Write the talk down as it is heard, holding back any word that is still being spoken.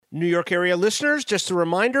New York area listeners, just a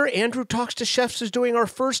reminder, Andrew Talks to Chefs is doing our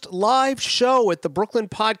first live show at the Brooklyn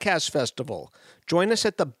Podcast Festival. Join us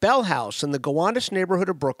at the Bell House in the Gowanus neighborhood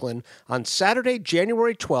of Brooklyn on Saturday,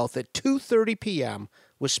 January 12th at 2:30 p.m.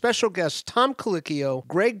 with special guests Tom Colicchio,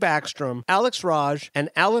 Greg Backstrom, Alex Raj, and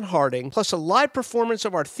Alan Harding, plus a live performance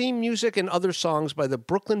of our theme music and other songs by the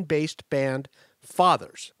Brooklyn-based band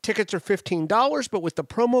Fathers. Tickets are $15, but with the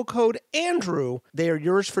promo code ANDREW, they are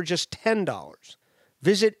yours for just $10.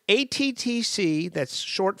 Visit ATTC, that's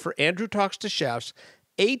short for Andrew Talks to Chefs,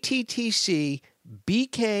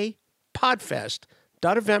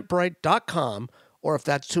 attcbkpodfest.eventbrite.com, or if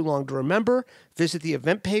that's too long to remember, visit the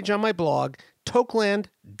event page on my blog,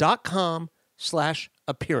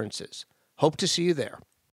 tokeland.com/appearances. Hope to see you there.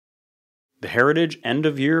 The Heritage End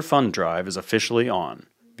of Year Fund Drive is officially on.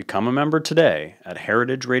 Become a member today at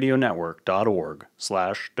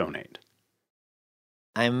heritageradionetwork.org/donate.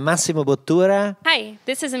 I'm Massimo Bottura. Hi,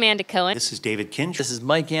 this is Amanda Cohen. This is David Kinch. This is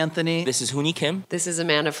Mike Anthony. This is Hooni Kim. This is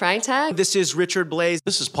Amanda Freitag. This is Richard Blaze.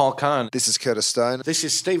 This is Paul Kahn. This is Curtis Stone. This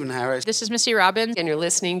is Stephen Harris. This is Missy Robbins. And you're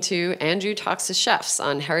listening to Andrew Talks to Chefs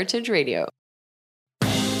on Heritage Radio.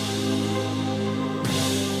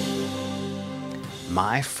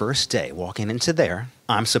 My first day walking into there,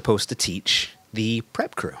 I'm supposed to teach the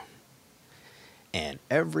prep crew. And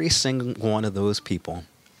every single one of those people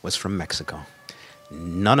was from Mexico.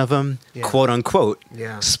 None of them, quote unquote,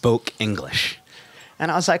 spoke English. And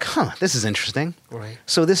I was like, this is interesting. Right.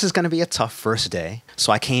 So this is going to be a tough first day.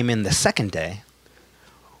 So I came in the second day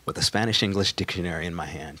with a Spanish-English dictionary in my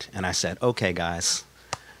hand. And I said, okay, guys,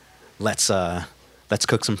 let's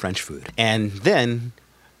cook some French food. And then,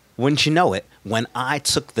 wouldn't you know it, when I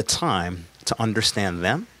took the time to understand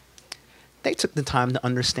them, they took the time to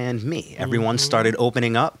understand me. Everyone started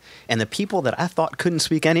opening up. And the people that I thought couldn't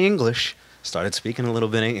speak any English started speaking a little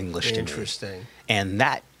bit of English to me. Interesting. And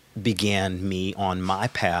that began me on my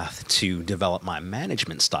path to develop my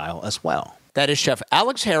management style as well. That is Chef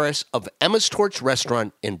Alex Harris of Emma's Torch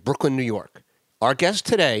Restaurant in Brooklyn, New York. Our guest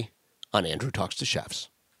today on Andrew Talks to Chefs.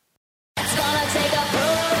 It's gonna take a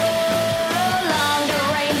prolonged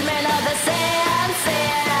arrangement of the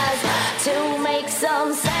senses to make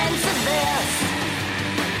some sense of this.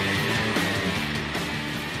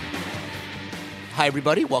 Hi,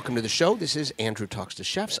 everybody. Welcome to the show. This is Andrew Talks to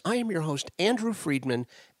Chefs. I am your host, Andrew Friedman,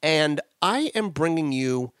 and I am bringing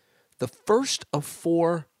you the first of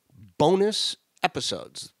 4 bonus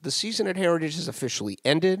episodes. The season at Heritage has officially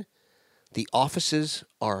ended. The offices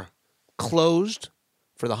are closed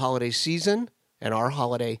for the holiday season and our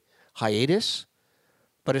holiday hiatus.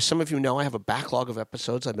 But as some of you know, I have a backlog of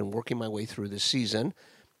episodes I've been working my way through this season.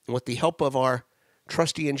 And with the help of our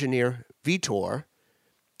trusty engineer, Vitor,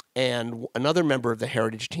 and another member of the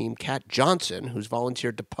Heritage team, Kat Johnson, who's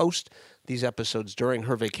volunteered to post these episodes during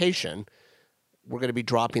her vacation, we're going to be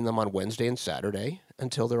dropping them on Wednesday and Saturday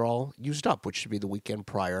until they're all used up, which should be the weekend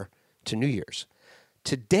prior to New Year's.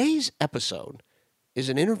 Today's episode is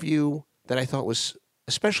an interview that I thought was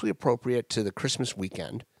especially appropriate to the Christmas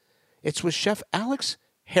weekend. It's with Chef Alex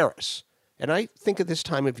Harris. And I think of this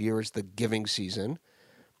time of year as the giving season.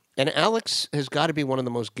 And Alex has got to be one of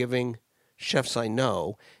the most giving chefs I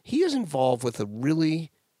know. He is involved with a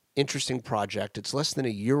really interesting project. It's less than a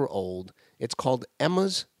year old. It's called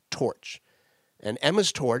Emma's Torch. And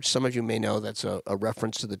Emma's Torch, some of you may know that's a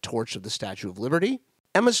reference to the torch of the Statue of Liberty.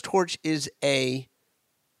 Emma's Torch is a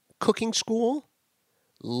cooking school,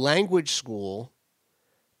 language school,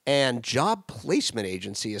 and job placement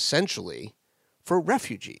agency, essentially, for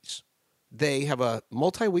refugees. They have a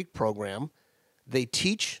multi-week program. They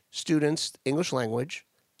teach students English language.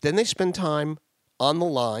 Then they spend time on the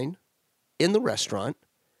line in the restaurant,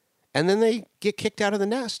 and then they get kicked out of the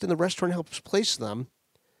nest, and the restaurant helps place them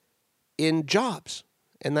in jobs.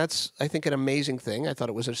 And that's, I think, an amazing thing. I thought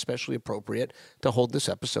it was especially appropriate to hold this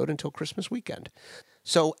episode until Christmas weekend.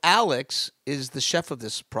 So Alex is the chef of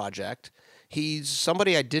this project. He's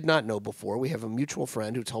somebody I did not know before. We have a mutual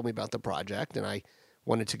friend who told me about the project, and I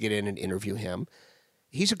wanted to get in and interview him.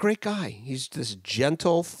 He's a great guy. He's this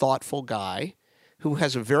gentle, thoughtful guy who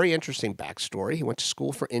has a very interesting backstory. He went to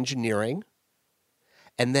school for engineering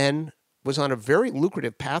and then was on a very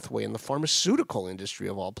lucrative pathway in the pharmaceutical industry,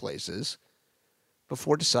 of all places,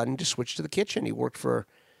 before deciding to switch to the kitchen. He worked for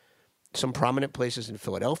some prominent places in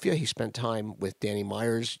Philadelphia. He spent time with Danny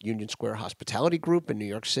Meyer's Union Square Hospitality Group in New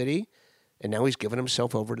York City, and now he's given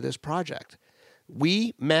himself over to this project.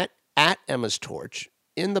 We met at Emma's Torch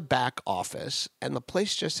in the back office, and the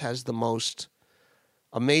place just has the most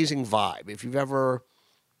amazing vibe. If you've ever,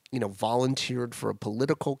 volunteered for a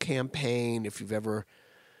political campaign, if you've ever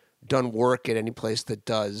done work at any place that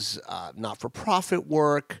does not-for-profit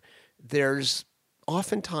work, there's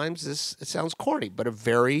oftentimes this, it sounds corny, but a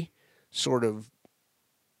very sort of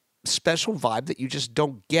special vibe that you just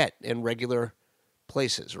don't get in regular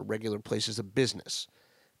places or regular places of business.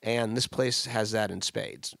 And this place has that in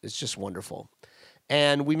spades. It's just wonderful.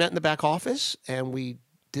 And we met in the back office and we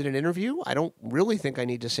did an interview. I don't really think I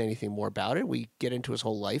need to say anything more about it. We get into his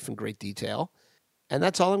whole life in great detail. And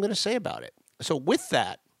that's all I'm going to say about it. So with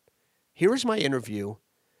that, here is my interview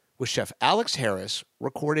with Chef Alex Harris,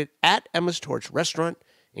 recorded at Emma's Torch Restaurant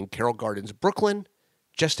in Carroll Gardens, Brooklyn,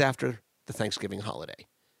 just after the Thanksgiving holiday.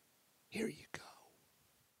 Here you go.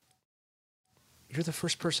 You're the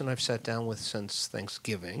first person I've sat down with since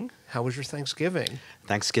Thanksgiving. How was your Thanksgiving?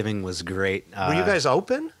 Thanksgiving was great. Were you guys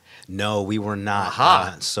open? No, we were not.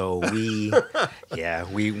 Aha. So we,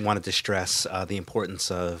 we wanted to stress the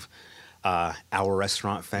importance of our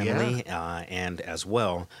restaurant family and as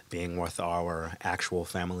well being with our actual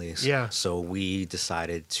families. Yeah. So we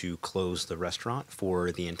decided to close the restaurant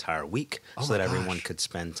for the entire week so that everyone could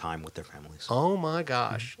spend time with their families. Oh my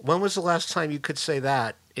gosh. When was the last time you could say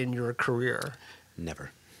that in your career?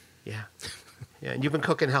 Never. Yeah. Yeah. And you've been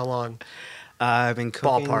cooking how long? I've been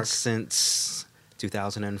cooking Ballpark. since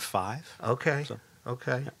 2005. Okay. So,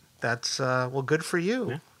 Okay. That's, well, good for you.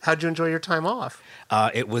 Yeah. How'd you enjoy your time off?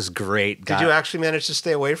 It was great. Did you actually manage to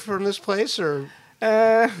stay away from this place or?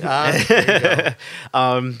 I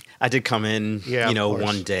did come in, Yeah, of course.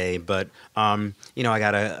 one day, but I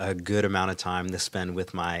got a good amount of time to spend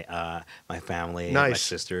with my my family, my Nice.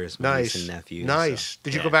 sisters, my niece and nephews. Nice. So,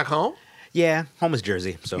 Did you yeah. go back home? Yeah, home is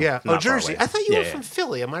Jersey. So Yeah. not far Jersey. away. I thought you were Yeah, from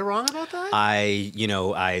Philly. Am I wrong about that?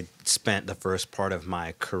 I spent the first part of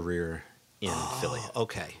my career in Philly.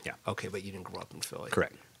 Okay. Yeah. Okay, but you didn't grow up in Philly.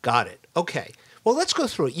 Correct. Got it. Okay. Well, let's go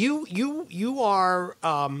through it. You are,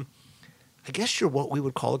 I guess you're what we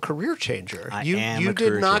would call a career changer. I you am you a did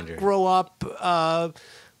career not changer. grow up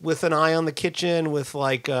with an eye on the kitchen, with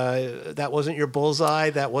like that wasn't your bullseye.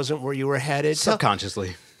 That wasn't where you were headed.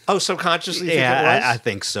 Subconsciously. Oh, subconsciously. You think it Yeah, was? I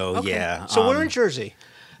think so. Okay. Yeah. So we're in Jersey.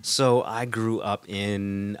 So I grew up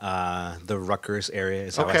in the Rutgers area,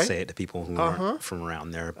 is how I Okay. say it to people who aren't from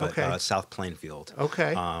around there, but Okay. South Plainfield.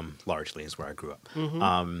 Okay. Largely is where I grew up.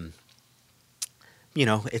 Mm-hmm.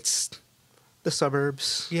 It's the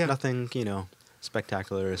suburbs. Yeah. Nothing,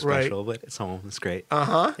 spectacular or Right. special, but it's home. It's great.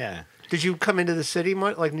 Uh-huh. Yeah. Did you come into the city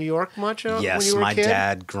much, like New York much? When Yes, you were my a kid?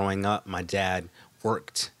 dad, growing up,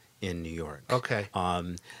 worked in New York. Okay.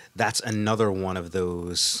 That's another one of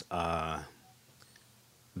those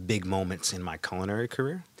big moments in my culinary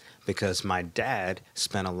career because my dad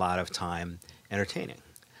spent a lot of time entertaining.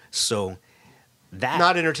 So that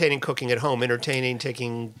Not entertaining cooking at home, entertaining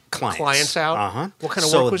taking clients out. Uh-huh. What kind of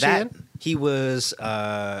So work was he that, in? He was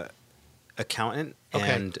accountant Okay.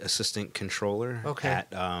 and assistant controller Okay.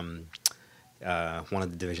 at one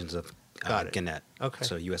of the divisions of Got it. Gannett. Okay.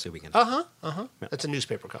 So USA Weekend. That's a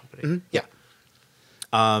newspaper company. Yeah.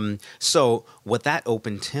 So what that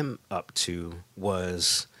opened him up to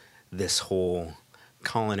was this whole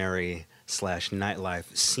culinary /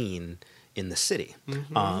 nightlife scene in the city.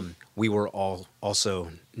 We were all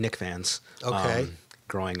also Knick fans. Okay.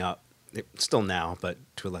 Growing up, still now, but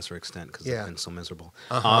to a lesser extent because Yeah. they've been so miserable.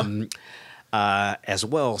 As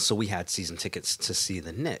well, so we had season tickets to see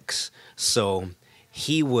the Knicks. So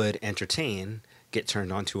he would entertain, get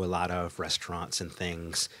turned on to a lot of restaurants and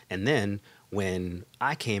things, and then when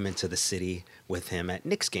I came into the city with him at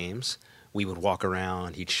Knicks games, we would walk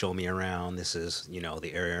around. He'd show me around. This is,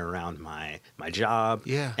 the area around my job.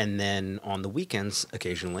 Yeah. And then on the weekends,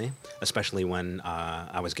 occasionally, especially when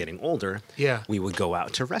I was getting older, Yeah. we would go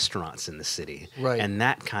out to restaurants in the city. Right. And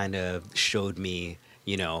that kind of showed me,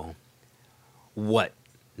 what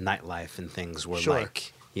nightlife and things were Sure.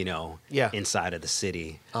 like, Yeah. inside of the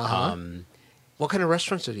city. What kind of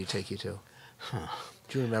restaurants did he take you to?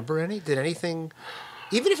 Do you remember any? Did anything,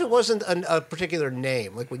 even if it wasn't a particular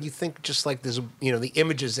name, like when you think just like this, the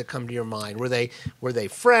images that come to your mind, were they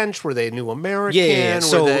French? Were they New American? Yeah.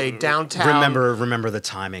 So were they downtown? remember the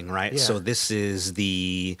timing, right? Yeah. So this is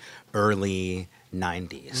the early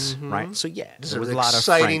 90s, right? So yeah, This there is was an a lot of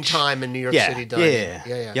exciting French. time in New York Yeah, City dining.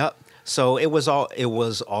 yeah. Yep. So it was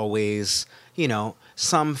always,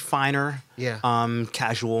 some finer, Yeah.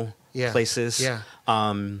 casual Yeah. places. Yeah.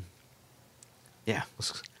 Yeah, it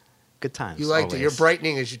was good times. You liked it. You're always.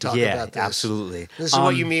 brightening as you talk Yeah, about this. absolutely. This is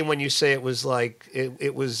what you mean when you say it was like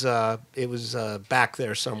it was back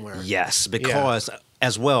there somewhere. Yes, because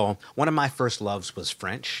as well, one of my first loves was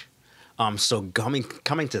French. So coming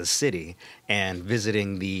to the city and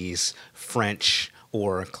visiting these French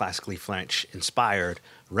or classically French inspired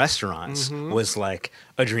restaurants was like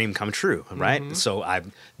a dream come true, right? So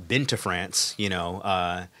I've been to France, you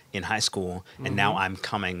know, in high school, and now I'm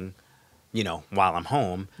coming, you know, while I'm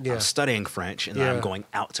home, Yeah. I'm studying French, and then Yeah. I'm going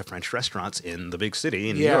out to French restaurants in the big city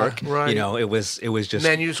in New Yeah, York. right. You know, it was just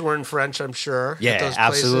Menus were in French, I'm sure. Yeah, at those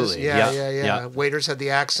absolutely. Places. Yeah, Yep, yeah. yep. Waiters had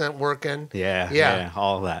the accent working. yeah,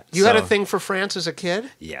 all of that. You had a So, thing for France as a kid?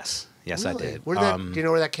 Yes, I Really? did. Where did that, do you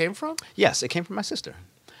know where that came from? Yes, it came from my sister.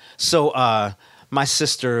 So my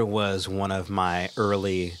sister was one of my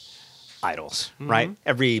early idols, right?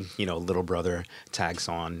 Every, you know, little brother tags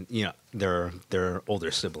on, you know, their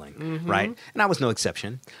older sibling, right? And I was no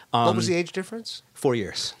exception. What was the age difference? 4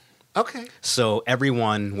 years. Okay. So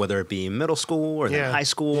everyone, whether it be middle school or then Yeah, high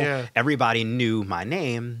school, yeah. everybody knew my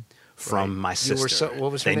name from my sister. You were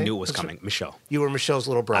what was her They name? knew it was What's her- coming. Michelle. You were Michelle's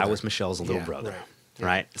little brother. I was Michelle's little Yeah, brother, right.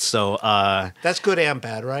 right? So That's good and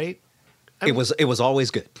bad, right? it was always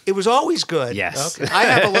good. It was always good. Yes. Okay.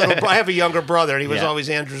 I have a younger brother, and he was Yeah. always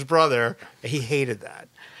Andrew's brother. He hated that.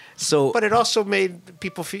 So But it also made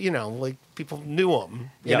people feel, you know, like people knew him,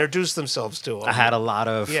 Yep. introduced themselves to him. I had a lot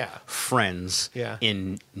of Yeah. friends Yeah.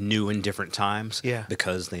 in new and different times Yeah.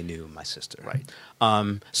 because they knew my sister. Right.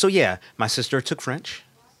 So yeah, my sister took French.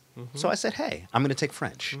 Mm-hmm. So I said, hey, I'm going to take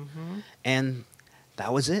French. And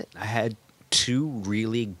that was it. I had 2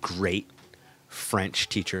 really great French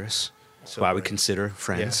teachers So who I would great. consider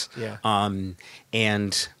friends. Yeah.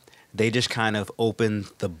 And they just kind of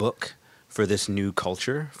opened the book for this new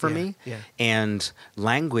culture for Yeah, me. yeah. And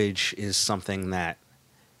language is something that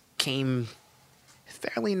came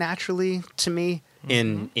fairly naturally to me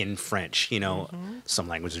in French. You know, some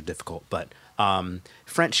languages are difficult, but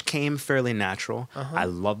French came fairly natural. I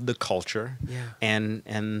loved the culture, Yeah.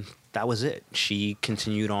 and that was it. She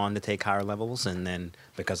continued on to take higher levels, and then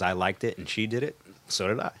because I liked it and she did it, so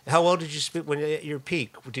did I. How well did you speak when at your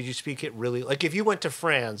peak? Did you speak it really? Like if you went to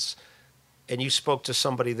France and you spoke to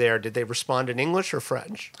somebody there, did they respond in English or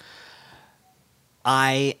French?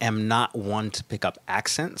 I am not one to pick up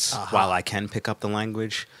accents while I can pick up the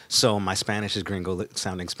language. So my Spanish is gringo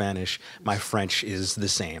sounding Spanish. My French is the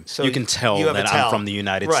same. So you can tell you have that a tell. I'm from the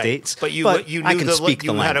United Right. States. But you knew I can speak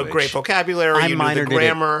you the had a language. great vocabulary. You knew the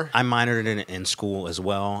grammar. I minored in it in school as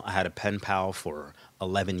well. I had a pen pal for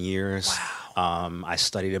 11 years. Wow. I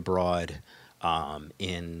studied abroad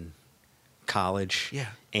in college. Yeah.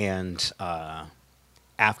 And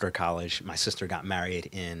after college, my sister got married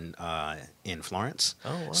in Florence.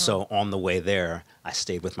 Oh, wow. So on the way there, I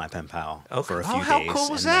stayed with my pen pal Okay. for a Oh, few how days. cool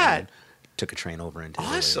was and that? then took a train over into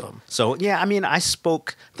Awesome. Italy. So yeah, I mean, I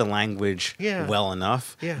spoke the language Yeah. well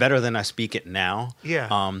enough, Yeah. better than I speak it now. Yeah.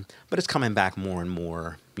 But it's coming back more and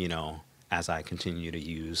more, you know, as I continue to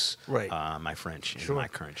use Right. my French Sure. in my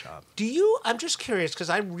current job. I'm just curious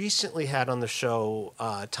because I recently had on the show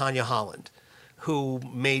Tanya Holland, who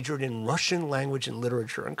majored in Russian language and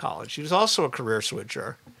literature in college. She was also a career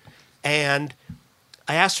switcher. And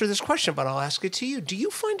I asked her this question, but I'll ask it to you. Do you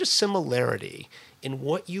find a similarity in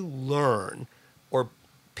what you learn or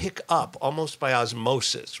pick up almost by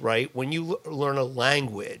osmosis, right? When you learn a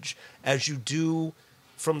language as you do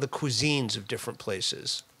from the cuisines of different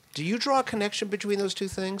places? Do you draw a connection between those two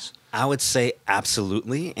things? I would say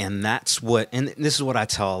absolutely, and that's what, and this is what I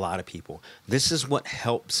tell a lot of people. This is what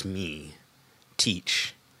helps me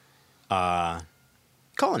teach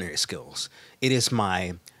culinary skills. It is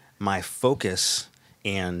my focus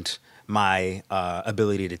and my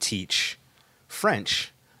ability to teach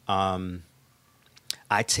French.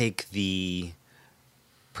 I take the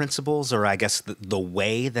principles, or I guess the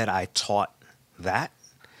way that I taught that,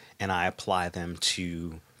 and I apply them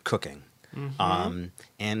to cooking.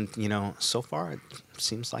 And you know, so far it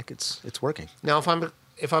seems like it's working. Now,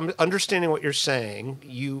 if I'm understanding what you're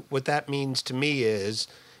saying, what that means to me is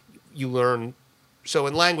you learn. So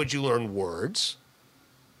in language, you learn words,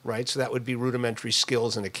 right? So that would be rudimentary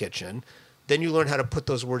skills in a kitchen. Then you learn how to put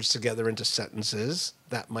those words together into sentences.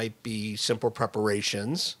 That might be simple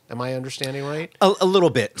preparations. Am I understanding right? A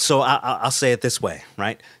little bit. So I'll say it this way,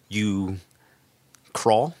 right? You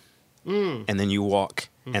crawl, and then you walk,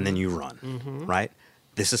 and then you run, right?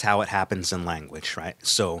 This is how it happens in language, right?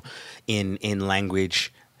 So in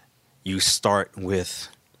language, you start with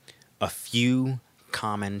a few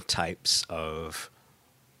common types of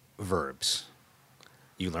verbs.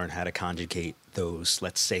 You learn how to conjugate those,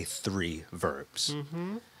 let's say, 3 verbs.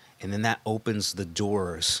 And then that opens the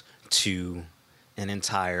doors to an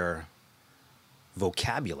entire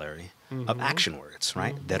vocabulary of action words,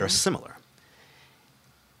 right, that are similar.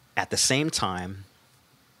 At the same time,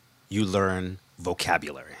 you learn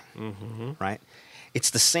vocabulary, right? It's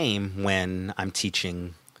the same when I'm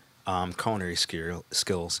teaching culinary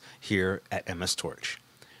skills here at MS Torch.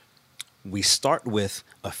 we start with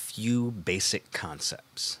a few basic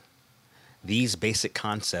concepts. These basic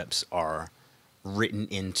concepts are written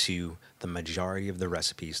into the majority of the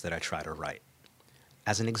recipes that I try to write.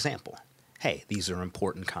 As an example, hey, these are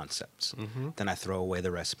important concepts. Then I throw away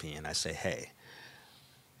the recipe and I say, hey,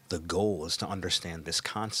 the goal is to understand this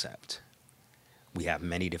concept. We have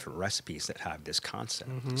many different recipes that have this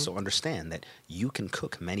concept. So understand that you can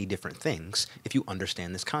cook many different things if you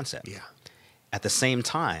understand this concept. Yeah. At the same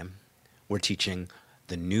time, we're teaching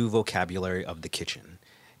the new vocabulary of the kitchen.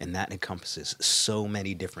 And that encompasses so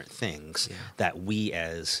many different things that we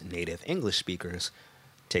as native English speakers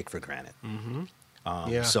take for granted.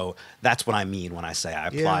 So that's what I mean when I say I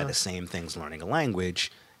apply the same things learning a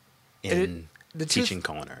language in teaching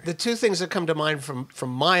culinary. The two things that come to mind from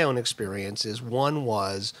my own experience is one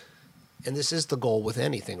was, and this is the goal with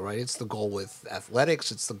anything, right? It's the goal with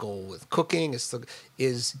athletics. It's the goal with cooking.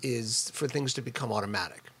 Is for things to become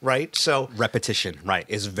automatic, right? So Repetition, right,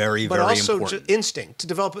 is very, but very also important. instinct to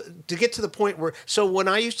develop, to get to the point where. So when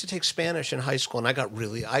I used to take Spanish in high school, and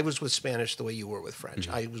I was with Spanish the way you were with French.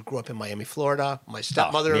 I grew up in Miami, Florida. My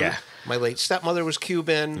stepmother, my late stepmother, was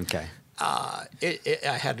Cuban. Okay. I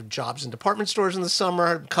had jobs in department stores in the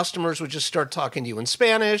summer. Customers would just start talking to you in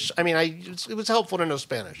Spanish. I mean, it was helpful to know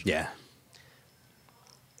Spanish. Yeah.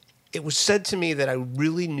 It was said to me that I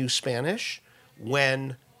really knew Spanish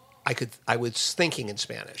when I was thinking in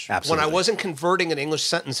Spanish. Absolutely. When I wasn't converting an English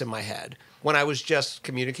sentence in my head, when I was just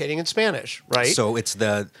communicating in Spanish, right? So it's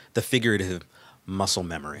the figurative muscle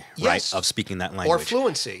memory, Yes. right, of speaking that language. Or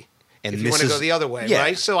fluency, And if you this want to go is- the other way, yeah.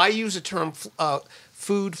 right? So I use a term,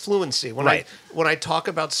 food fluency. Right. When I talk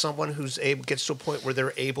about someone gets to a point where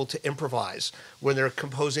they're able to improvise, when they're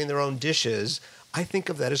composing their own dishes, I think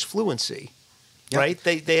of that as fluency, right?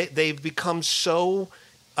 They've become so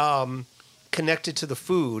connected to the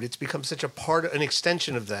food. It's become such an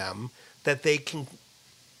extension of them that they can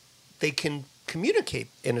communicate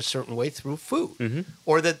in a certain way through food,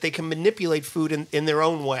 or that they can manipulate food in their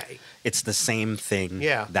own way. It's the same thing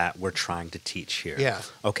that we're trying to teach here. Yeah.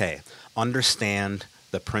 Okay, understand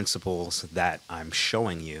the principles that I'm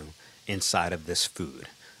showing you inside of this food.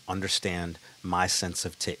 Understand my sense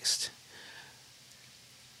of taste.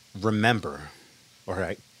 Remember, all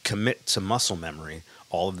right, commit to muscle memory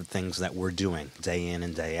all of the things that we're doing day in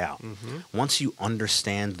and day out. Once you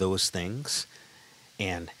understand those things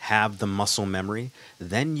and have the muscle memory,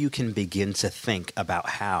 then you can begin to think about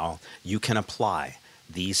how you can apply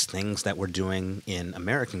these things that we're doing in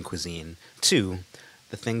American cuisine to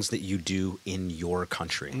the things that you do in your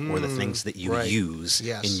country or the things that you use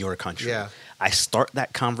in your country. Yeah. I start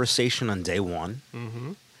that conversation on day one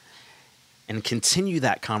and continue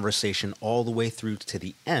that conversation all the way through to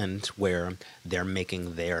the end where they're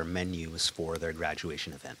making their menus for their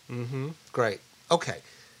graduation event. Great. Okay.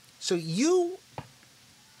 So you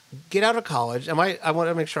get out of college. I want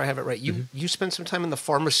to make sure I have it right. You spent some time in the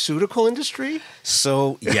pharmaceutical industry?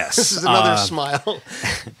 So, yes. This is another smile.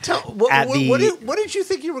 What did you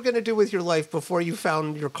think you were going to do with your life before you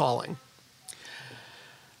found your calling?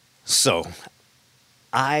 So,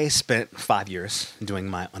 I spent 5 years doing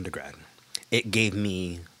my undergrad. It gave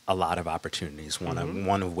me a lot of opportunities, one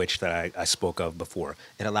of which that I spoke of before.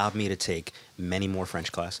 It allowed me to take many more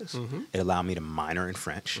French classes. It allowed me to minor in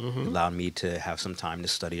French. It allowed me to have some time to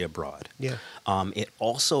study abroad. Yeah. It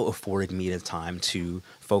also afforded me the time to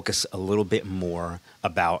focus a little bit more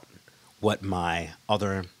about what my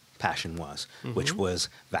other passion was, which was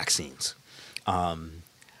vaccines.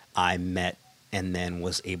 I met and then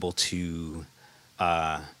was able to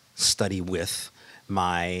study with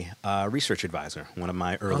my research advisor, one of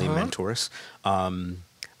my early mentors.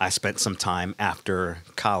 I spent some time after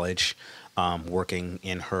college working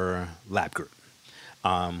in her lab group,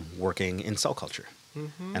 working in cell culture.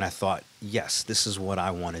 And I thought, yes, this is what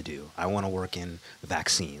I want to do. I want to work in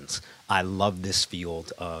vaccines. I love this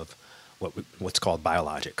field of what's called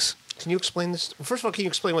biologics. Can you explain this? First of all, can you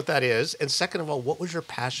explain what that is? And second of all, what was your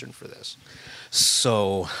passion for this?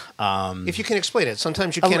 So, if you can explain it.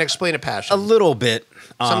 Sometimes you can't explain a passion. a little bit.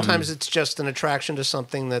 Sometimes it's just an attraction to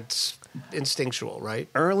something that's instinctual, right?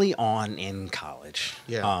 Early on in college,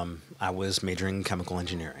 Yeah. I was majoring in chemical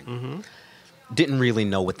engineering. Didn't really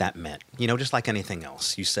know what that meant. You know, just like anything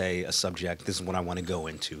else. You say a subject, this is what I want to go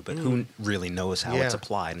into, but who really knows how it's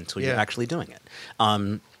applied until you're actually doing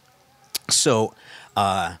it? So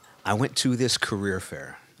I went to this career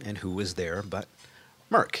fair, and who was there but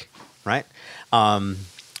Merck, right?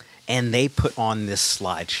 And they put on this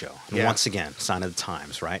slideshow. And once again, sign of the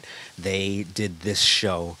times, right? They did this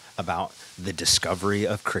show about the discovery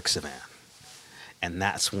of Crixivan. And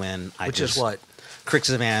that's when Which is what?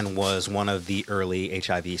 Crixivan was one of the early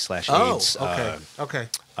HIV/AIDS okay.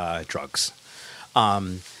 drugs.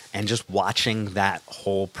 And just watching that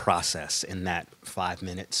whole process in that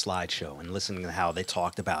 5-minute slideshow and listening to how they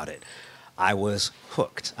talked about it, I was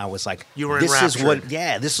hooked. I was like, You were this enraptured.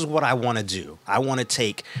 this is what I want to do. I want to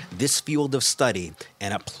take this field of study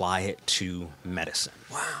and apply it to medicine.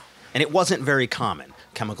 Wow. And it wasn't very common.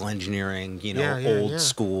 Chemical engineering, old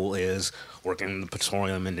school is working in the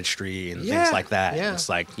petroleum industry and Yeah, things like that. yeah. It's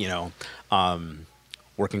like,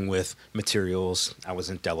 working with materials. I was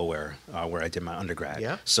in Delaware where I did my undergrad.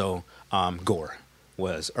 Yeah. So Gore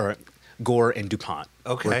and DuPont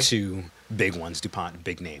Okay. were two big ones. DuPont,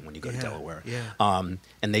 big name when you go to Yeah, Delaware. yeah.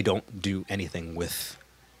 And they don't do anything with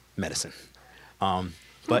medicine.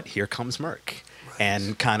 But here comes Merck.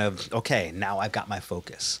 And kind of, okay, now I've got my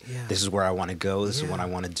focus. Yeah. This is where I want to go. This is what Yeah. I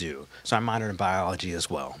want to do. So I minored in biology as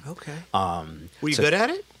well. Okay. Were you so- good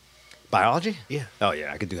at it? Biology? Yeah. Oh,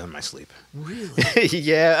 yeah, I could do that in my sleep. Really?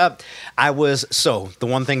 Yeah, I was. So the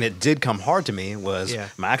one thing that did come hard to me was Yeah.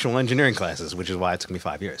 my actual engineering classes, which is why it took me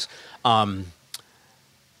 5 years. But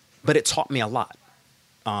it taught me a lot.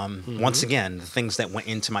 Once again, the things that went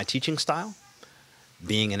into my teaching style,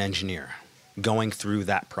 being an engineer, going through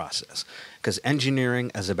that process. Because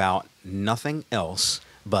engineering is about nothing else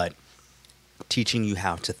but teaching you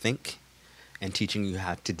how to think and teaching you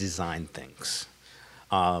how to design things.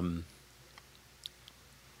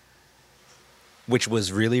 Which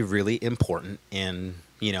was really, really important in,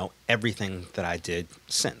 everything that I did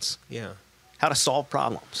since. Yeah. How to solve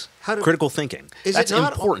problems. How to- Critical thinking. Is it That's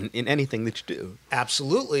not- important in anything that you do.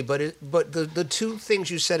 Absolutely, but the two things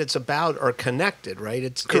you said it's about are connected, right?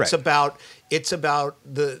 It's Correct. it's about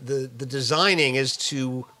the designing is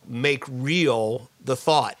to make real the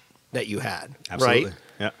thought that you had, Absolutely. right?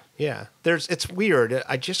 Yeah. Yeah, it's weird.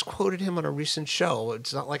 I just quoted him on a recent show.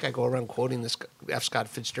 It's not like I go around quoting this F. Scott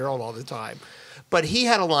Fitzgerald all the time, but he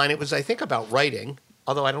had a line. It was, I think, about writing.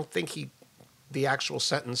 Although I don't think the actual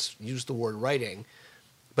sentence used the word writing,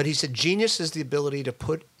 but he said genius is the ability to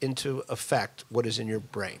put into effect what is in your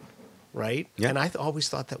brain, right? Yeah. And I always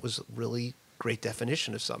thought that was a really great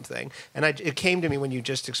definition of something. And it came to me when you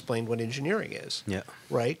just explained what engineering is. Yeah.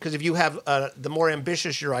 Right? Because if you have the more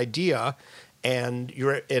ambitious your idea and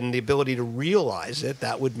the ability to realize it,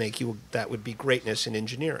 that would be greatness in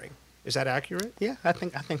engineering. Is that accurate? Yeah, I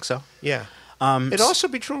think so. Yeah. It'd also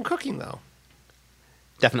be true in cooking, though.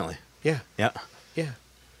 Definitely. Yeah. Yeah. Yeah.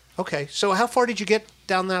 Okay. So how far did you get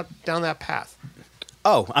down that path?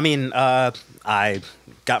 Oh, I mean, I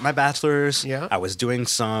got my bachelor's. Yeah. I was doing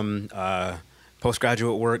some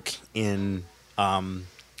postgraduate work in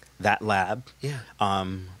that lab. Yeah.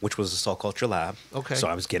 Which was a cell culture lab. Okay. So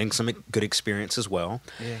I was getting some good experience as well.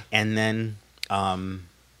 Yeah. And then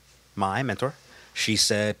my mentor, she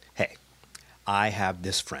said, "Hey, I have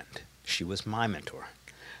this friend. She was my mentor.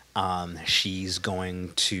 She's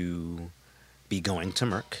going to be going to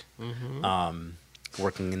Merck,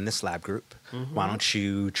 working in this lab group. Why don't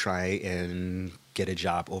you try and get a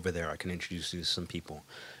job over there? I can introduce you to some people."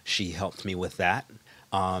 She helped me with that,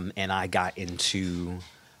 and I got into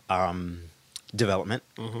development,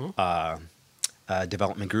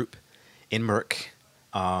 development group in Merck,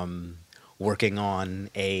 working on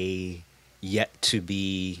a yet to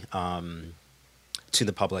be to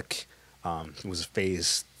the public. It was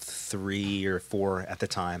phase 3 or 4 at the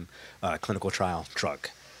time, clinical trial drug.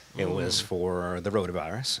 It was for the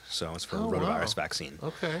rotavirus, so it's for the rotavirus vaccine.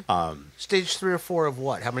 Okay. Stage 3 or 4 of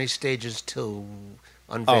what? How many stages till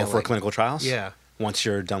unveiling? Oh, for clinical trials? Yeah. Once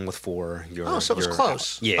you're done with 4, you're So it was you're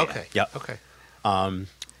close. out. Yeah. Okay. Yep. Okay.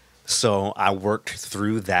 So I worked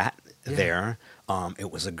through that Yeah. there.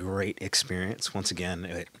 It was a great experience. Once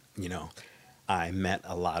again, I met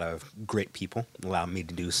a lot of great people, allowed me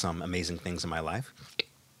to do some amazing things in my life.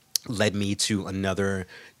 Led me to another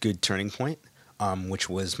good turning point, which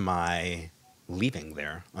was my leaving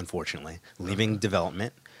there, unfortunately. Leaving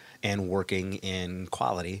development and working in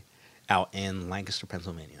quality out in Lancaster,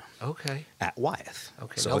 Pennsylvania, Okay. at Wyeth.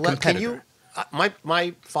 Okay. So Now, a can competitor. you?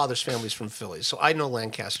 My father's family's from Philly, so I know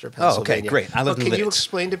Lancaster, Oh, Pennsylvania. okay, great. I lived But in can you Lidditz.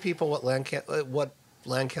 explain to people what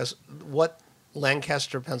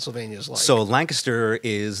Lancaster, Pennsylvania is like? So Lancaster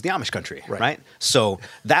is the Amish country, Right. right? So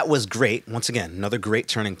that was great. Once again, another great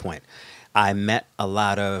turning point. I met a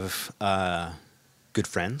lot of good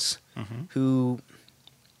friends who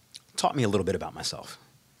taught me a little bit about myself.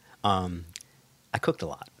 I cooked a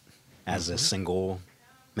lot as a single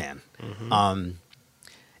man.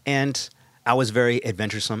 And I was very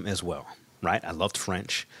adventuresome as well, right? I loved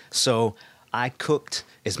French. So I cooked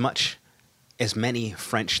as many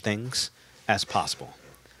French things as possible.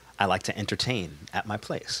 I like to entertain at my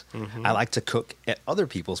place. Mm-hmm. I like to cook at other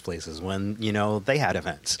people's places when, they had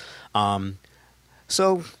events.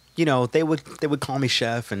 So, they would call me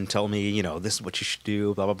chef and tell me, this is what you should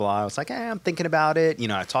do, blah, blah, blah. I was like, I'm thinking about it.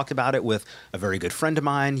 I talked about it with a very good friend of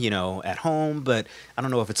mine, at home, but I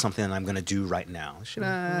don't know if it's something that I'm going to do right now. Should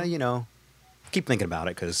I, keep thinking about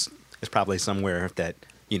it, because it's probably somewhere that,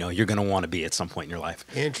 you're going to want to be at some point in your life.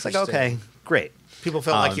 It's like, okay, great. People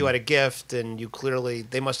felt like you had a gift, and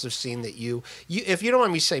they must have seen that you, if you don't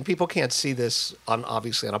mind me saying, people can't see this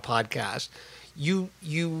obviously on a podcast. Your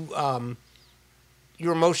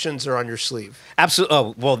emotions are on your sleeve. Absolutely.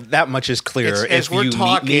 Oh, well, that much is clear. As we're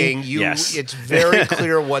talking, yes. It's very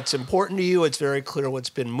clear what's important to you. It's very clear what's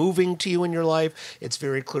been moving to you in your life. It's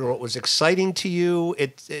very clear what was exciting to you.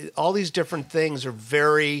 All these different things are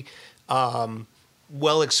very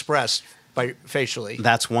well expressed facially.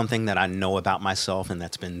 That's one thing that I know about myself, and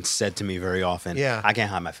that's been said to me very often. Yeah. I can't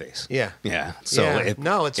hide my face. Yeah. Yeah. So Yeah. if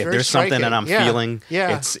It's very there's something striking. that I'm Yeah. feeling,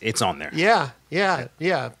 Yeah. it's on there. Yeah.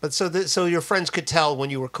 But so your friends could tell when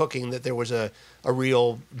you were cooking that there was a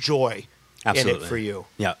real joy in Absolutely. it for you.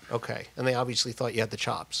 Yeah. Okay. And they obviously thought you had the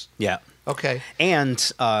chops. Yeah. Okay. And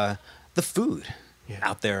the food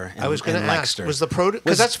out there in, I was going to ask, Lancaster. was the produce,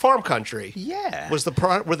 because that's farm country. Yeah. Were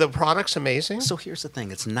the products amazing? So here's the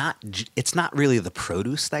thing. It's not really the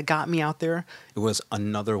produce that got me out there. It was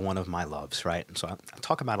another one of my loves, right? And so I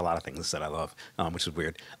talk about a lot of things that I love, which is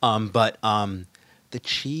weird. But the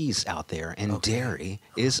cheese out there and dairy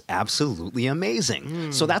is absolutely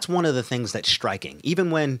amazing. So that's one of the things that's striking.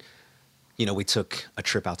 Even when, we took a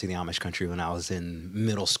trip out to the Amish country when I was in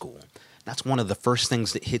middle school. That's one of the first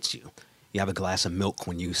things that hits you. You have a glass of milk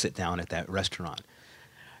when you sit down at that restaurant.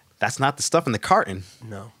 That's not the stuff in the carton.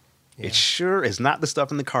 No. It sure is not the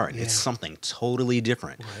stuff in the carton. It's something totally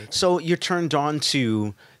different. Right. So you're turned on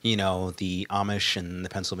to, the Amish and the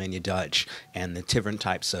Pennsylvania Dutch and the different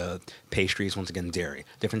types of pastries, once again, dairy,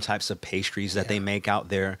 different types of pastries that they make out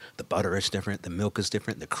there. The butter is different. The milk is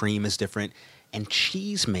different. The cream is different. And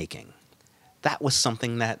cheese making. That was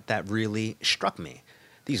something that really struck me.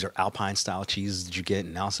 These are Alpine-style cheeses that you get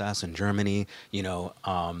in Alsace and Germany.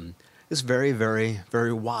 It's very, very,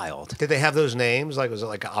 very wild. Did they have those names? Like, was it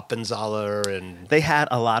like Appenzeller and They had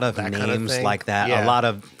a lot of that kind of names thing? like that. Yeah.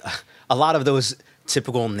 A lot of those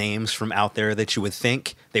typical names from out there that you would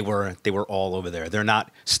think they were all over there. They're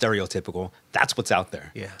not stereotypical. That's what's out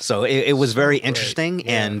there. Yeah. So it was very great. interesting,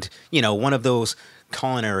 Yeah. and one of those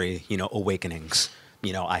culinary awakenings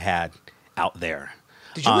I had out there.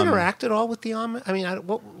 Did you interact at all with the Amish? I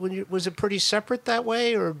mean, was it pretty separate that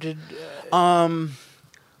way, or did?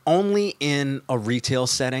 Only in a retail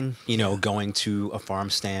setting, going to a farm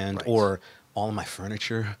stand Right. or all of my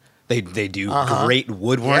furniture. They do great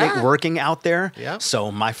woodworking out there. Yeah.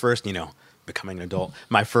 So my first, becoming an adult,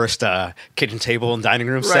 my first kitchen table and dining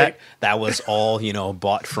room Right. set, that was all,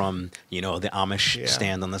 bought from, the Amish Yeah.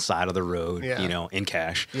 stand on the side of the road, Yeah. in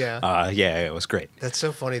cash. Yeah. It was great. That's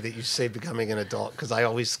so funny that you say becoming an adult, because I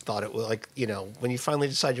always thought it was like, when you finally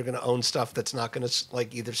decide you're going to own stuff that's not going to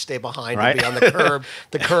like either stay behind Right. or be on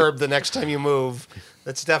the curb the next time you move.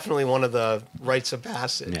 That's definitely one of the rites of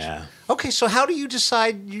passage. Yeah. Okay, so how do you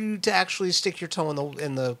decide to actually stick your toe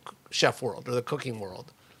in the chef world or the cooking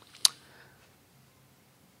world?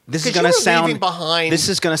 This is 'Cause you going to were sound leaving behind- This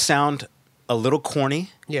is going to sound a little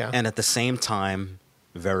corny, Yeah. and at the same time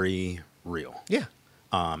very real. Yeah.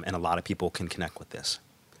 And a lot of people can connect with this.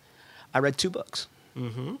 I read 2 books.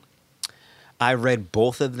 Mm-hmm. I read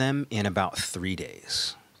both of them in about 3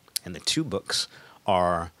 days, and the 2 books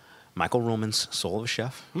are Michael Ruhlman's Soul of a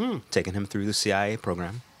Chef, taking him through the CIA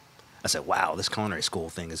program. I said, "Wow, this culinary school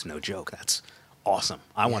thing is no joke. That's awesome.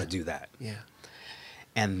 I want to do that." Yeah.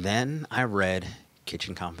 And then I read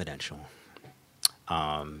Kitchen Confidential.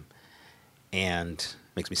 And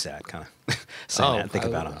makes me sad, kind of saying that and think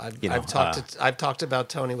about him. I've talked about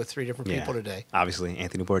Tony with 3 different people today. Obviously,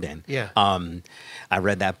 Anthony Bourdain. Yeah. I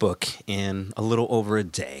read that book in a little over a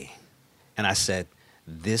day, and I said,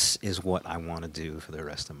 "This is what I want to do for the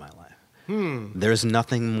rest of my life." There's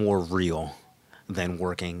nothing more real than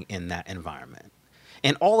working in that environment.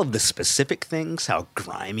 And all of the specific things, how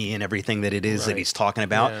grimy and everything that it is that Right. he's talking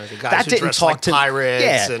about, Yeah, the guys that who didn't dress talk like to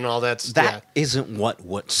pirates and all that stuff. That isn't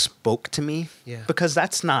what spoke to me. Yeah. Because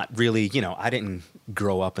that's not really, I didn't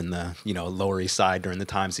grow up in the, Lower East Side during the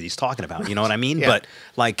times that he's talking about. You know what I mean? Yeah. But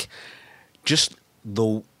like just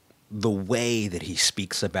the way that he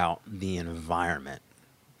speaks about the environment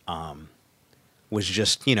was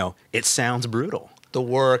just, it sounds brutal. The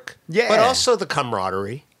work, Yeah. but also the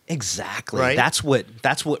camaraderie. Exactly. Right? That's what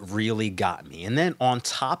really got me. And then on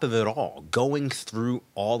top of it all, going through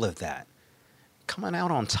all of that, coming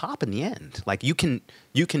out on top in the end. Like you can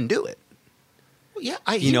do it. Yeah,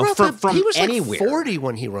 You know, from he was anywhere. like 40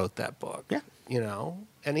 when he wrote that book. Yeah. You know,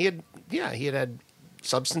 and he had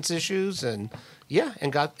substance issues and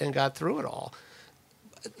got through it all.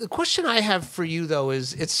 The question I have for you though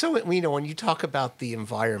is, it's so, you know, when you talk about the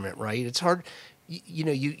environment, right? It's hard. You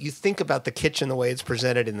know, you think about the kitchen the way it's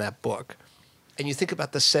presented in that book, and you think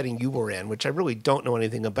about the setting you were in, which I really don't know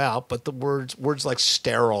anything about, but the words like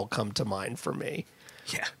sterile come to mind for me.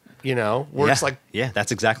 Yeah. You know, words like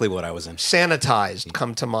that's exactly what I was in. sanitized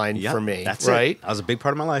come to mind Yep, for me. That's right? it. That was a big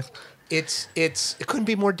part of my life. It couldn't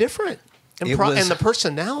be more different, and, It was- and the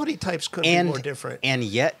personality types couldn't be more different. And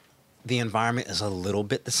yet, the environment is a little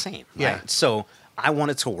bit the same. Right? Yeah. So I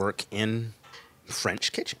wanted to work in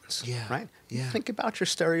French kitchens. Yeah, Right. yeah. Think about your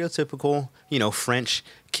stereotypical, you know, French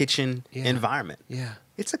kitchen Yeah. environment. Yeah.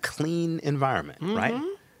 It's a clean environment, right?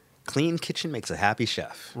 Clean kitchen makes a happy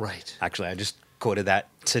chef. Right. Actually, I just quoted that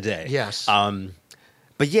today. Yes.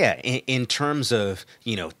 But yeah, in terms of,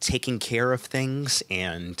 you know, taking care of things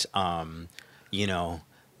and, you know,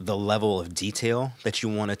 the level of detail that you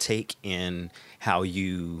want to take in how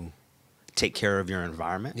you take care of your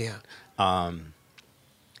environment. Yeah.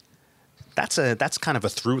 That's kind of a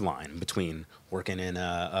through line between working in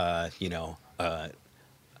a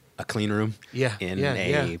clean room Yeah, in yeah,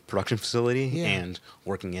 a yeah. production facility Yeah. and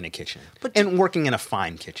working in a kitchen. But- and working in a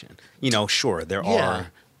fine kitchen. You know, sure, there Yeah.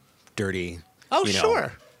 are dirty Oh, you know,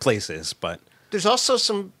 sure. places, but There's also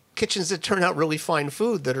some kitchens that turn out really fine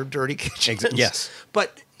food that are dirty kitchens. yes.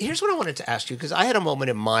 But here's what I wanted to ask you, because I had a moment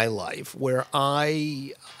in my life where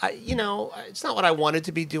I, you know, it's not what I wanted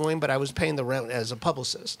to be doing, but I was paying the rent as a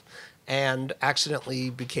publicist, and accidentally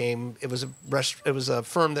became it was a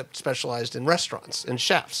firm that specialized in restaurants and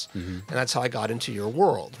chefs, and that's how I got into your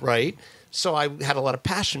world, right? So I had a lot of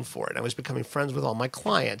passion for it. I was becoming friends with all my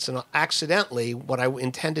clients, and accidentally, what I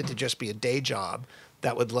intended to just be a day job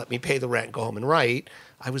that would let me pay the rent, go home and write,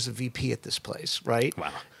 I was a VP at this place, right?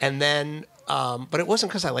 Wow. And then, but it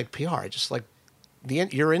wasn't because I liked PR. I just liked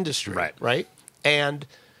your industry, Right. And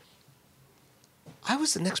I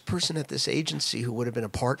was the next person at this agency who would have been a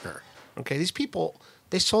partner. Okay, these people,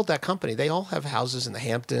 they sold that company. They all have houses in the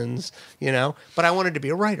Hamptons, you know. But I wanted to be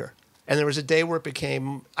a writer, and there was a day where it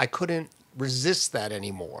became I couldn't resist that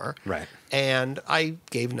anymore. Right. And I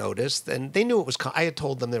gave notice, and they knew it was. I had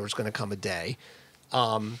told them there was going to come a day,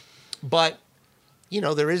 but you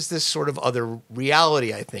know, there is this sort of other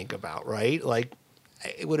reality I think about, right? Like,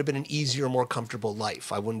 it would have been an easier, more comfortable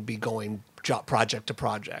life. I wouldn't be going project to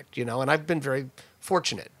project, you know. And I've been very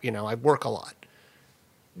fortunate, you know. I work a lot.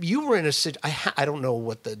 You were in a I don't know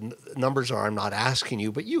what the numbers are. I'm not asking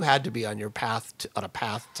you, but you had to be on a path to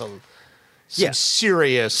some Yeah.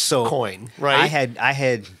 serious coin, right? I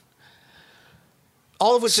had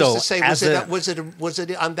All of which So, is to say, as was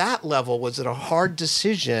it on that level? Was it a hard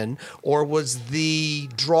decision, or was the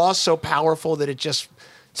draw so powerful that it just?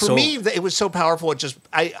 For So- me, it was so powerful. It just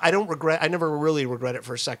I don't regret. I never really regret it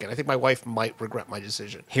for a second. I think my wife might regret my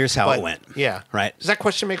decision. Here's how it went. Yeah. Right. Does that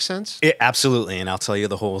question make sense? Absolutely, and I'll tell you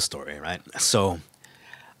the whole story, right? So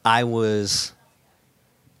I was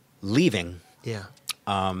leaving Yeah.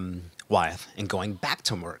 Wyeth and going back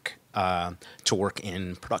to work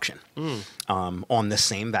in production on the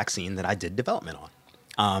same vaccine that I did development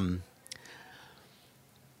on.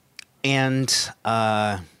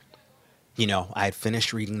 You know, I had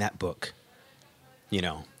finished reading that book, you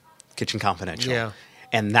know, Kitchen Confidential. Yeah.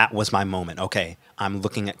 And that was my moment. Okay, I'm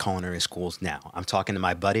looking at culinary schools now. I'm talking to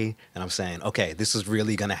my buddy and I'm saying, okay, this is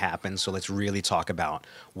really going to happen. So let's really talk about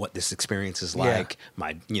what this experience is like,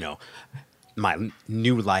 my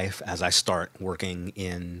new life as I start working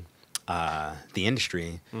in the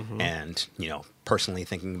industry and, you know, personally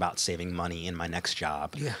thinking about saving money in my next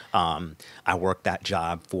job. Yeah. I worked that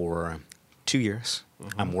job for 2 years.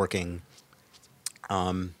 I'm working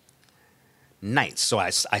nights. So I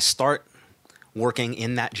start working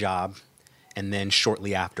in that job and then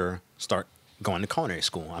shortly after start going to culinary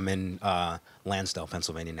school. I'm in Lansdale,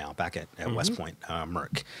 Pennsylvania now, back at West Point,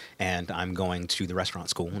 Merck. And I'm going to the restaurant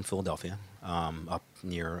school in Philadelphia, up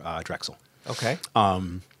near Drexel. Okay.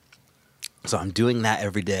 So I'm doing that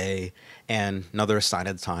every day. And another sign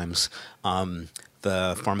of the times,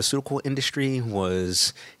 the pharmaceutical industry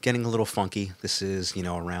was getting a little funky. This is, you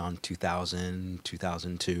know, around 2000,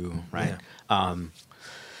 2002, right?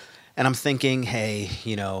 And I'm thinking, hey,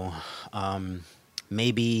 you know,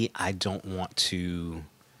 maybe I don't want to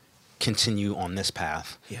continue on this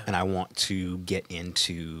path. Yeah. And I want to get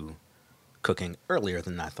into cooking earlier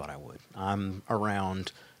than I thought I would. I'm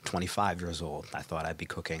around 25 years old. I thought I'd be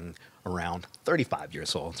cooking around 35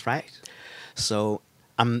 years old, right? So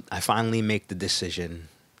I finally make the decision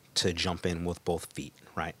to jump in with both feet,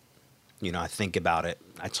 right? You know, I think about it,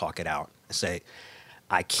 I talk it out. I say,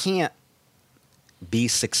 I can't be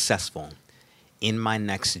successful in my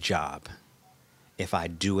next job if I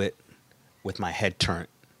do it with my head turned,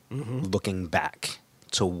 looking back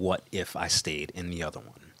to what if I stayed in the other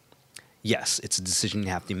one. Yes, it's a decision you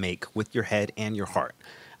have to make with your head and your heart.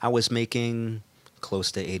 I was making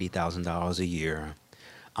close to $80,000 a year.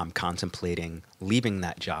 I'm contemplating leaving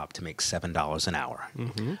that job to make $7 an hour.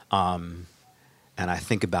 And I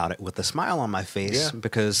think about it with a smile on my face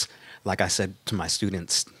because, like I said to my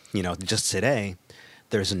students, you know, just today,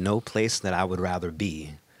 there's no place that I would rather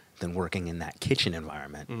be than working in that kitchen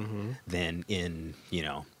environment than in, you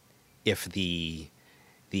know, if the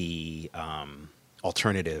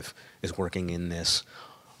alternative is working in this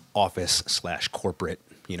office/corporate,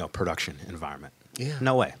 you know, production environment. Yeah.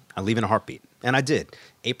 No way. I leave in a heartbeat. And I did.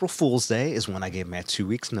 April Fool's Day is when I gave my 2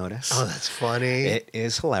 weeks notice. Oh, that's funny. It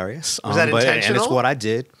is hilarious. Was that intentional? And it's what I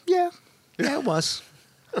did. Yeah. Yeah, it was.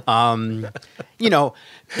 You know,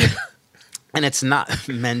 and it's not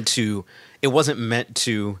meant to, it wasn't meant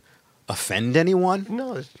to offend anyone.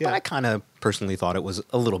 No, But I kind of personally thought it was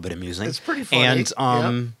a little bit amusing. It's pretty funny.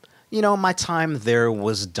 And, you know, my time there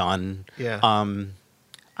was done. Yeah.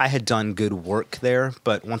 I had done good work there,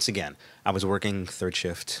 but once again, I was working third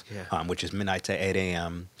shift, which is midnight to 8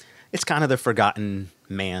 a.m. It's kind of the forgotten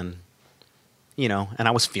man, you know, and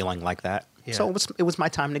I was feeling like that. Yeah. So it was my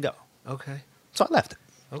time to go. Okay. So I left it.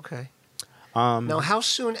 Okay. Now, how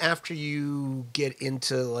soon after you get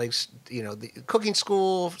into, like, you know, the cooking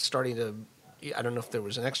school, starting to, I don't know if there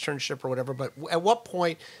was an externship or whatever, but at what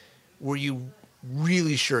point were you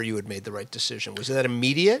really sure you had made the right decision? Was that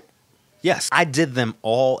immediate? Yes, I did them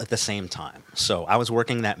all at the same time. So I was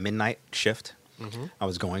working that midnight shift. I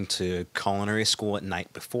was going to culinary school at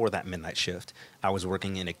night before that midnight shift. I was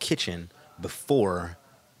working in a kitchen before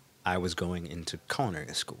I was going into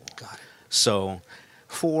culinary school. Got it. So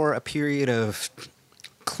for a period of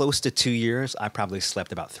close to 2 years, I probably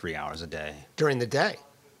slept about 3 hours a day. During the day?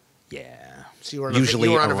 Yeah. So you were on, Usually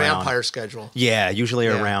you were on a around- vampire schedule. Yeah, usually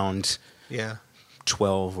Yeah. around Yeah.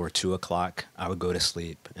 12 or 2 o'clock, I would go to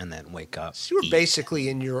sleep and then wake up. So you were eat. basically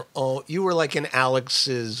in your own, you were like in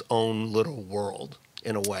Alex's own little world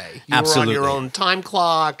in a way. You Absolutely. were on your own time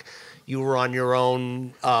clock. You were on your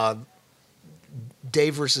own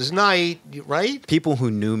day versus night, right? People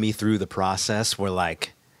who knew me through the process were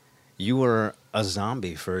like, you were a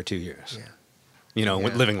zombie for 2 years. Yeah. You know,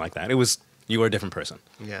 Yeah. living like that. You were a different person.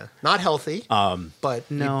 Yeah. Not healthy, but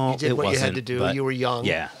No, you did it what you had wasn't, to do. but You were young.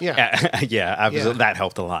 Yeah. Yeah. Yeah. Yeah. That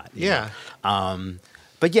helped a lot. you Yeah. know.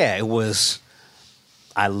 But yeah, it was,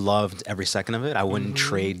 I loved every second of it. I wouldn't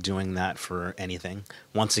trade doing that for anything.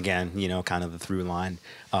 Once again, you know, kind of the through line,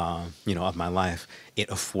 you know, of my life. It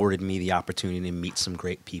afforded me the opportunity to meet some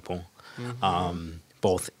great people,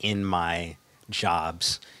 both in my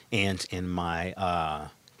jobs and in my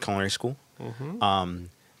culinary school.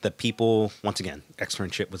 The people, once again,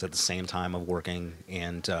 externship was at the same time of working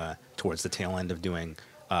and towards the tail end of doing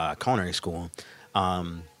culinary school.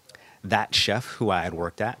 That chef who I had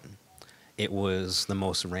worked at, it was the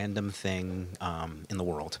most random thing in the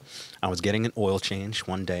world. I was getting an oil change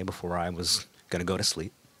one day before I was going to go to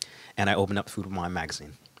sleep, and I opened up Food and Wine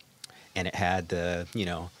magazine, and it had the, you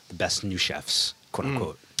know, the best new chefs, quote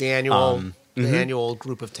unquote. The annual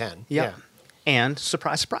group of 10. Yep. And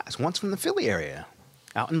surprise, surprise, one's from the Philly area,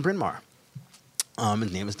 out in Bryn Mawr.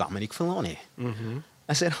 His name is Dominique Filoni.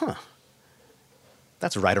 I said,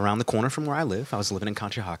 that's right around the corner from where I live. I was living in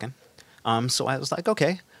Conshohocken. So I was like,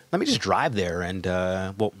 okay, let me just drive there and,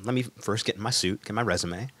 let me first get in my suit, get my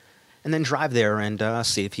resume, and then drive there and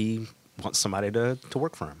see if he wants somebody to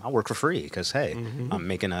work for him. I'll work for free because, hey, I'm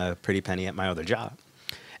making a pretty penny at my other job.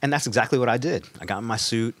 And that's exactly what I did. I got in my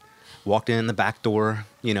suit, walked in the back door,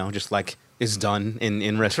 you know, just like is done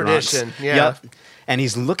in restaurants. Tradition, yeah. Yep. And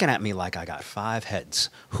he's looking at me like I got 5 heads.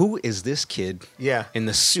 Who is this kid in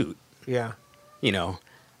the suit, Yeah. you know,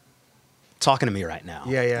 talking to me right now?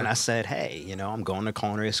 Yeah, yeah. And I said, hey, you know, I'm going to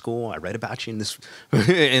culinary school. I read about you in this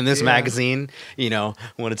in this magazine. You know,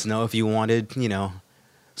 wanted to know if you wanted, you know,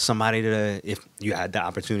 somebody to, if you had the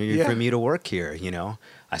opportunity for me to work here, you know.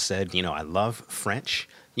 I said, you know, I love French.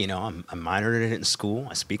 You know, I minored in it in school.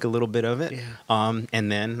 I speak a little bit of it. Yeah. And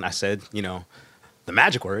then I said, you know, the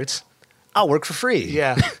magic words, I'll work for free.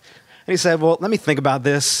 Yeah. And he said, well, let me think about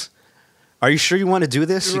this. Are you sure you want to do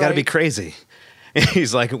this? You got to be Right. crazy. And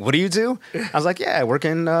he's like, what do you do? I was like, yeah, I work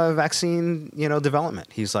in vaccine, you know, development.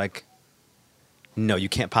 He's like, no, you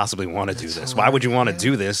can't possibly want to do this. Why would you want to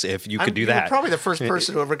do this if you could do You that? were probably the first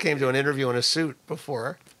person who ever came to an interview in a suit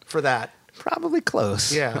before for that. Probably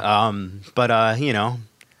close. Yeah. But you know,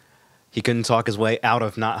 he couldn't talk his way out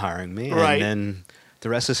of not hiring me. Right. And then the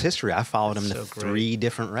rest is history. I followed him to so great. 3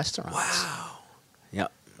 different restaurants. Wow.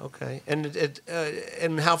 Yep. Okay.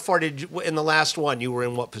 And how far did you, in the last one, you were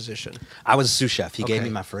in what position? I was a sous chef. He gave Okay. me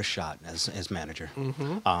my first shot as manager.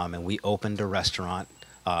 And we opened a restaurant.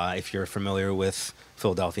 If you're familiar with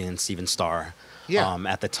Philadelphia and Steven Starr, Yeah.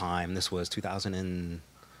 at the time, this was 2000 and,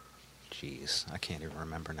 geez, I can't even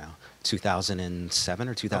remember now, 2007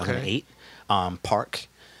 or 2008. Park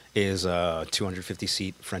is a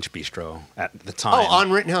 250-seat French bistro at the time. Oh,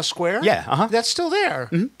 on Rittenhouse Square? Yeah, uh-huh. That's still there.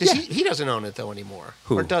 Yeah. He doesn't own it, though, anymore.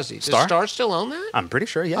 Who? Or does he? Does Star? Star still own that? I'm pretty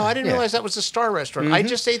sure, yeah. Oh, I didn't yeah. realize that was the Star restaurant. I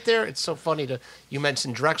just ate there. It's so funny you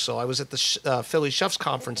mentioned Drexel. I was at the Philly Chefs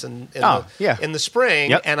Conference in the spring,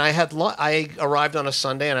 Yep. and I arrived on a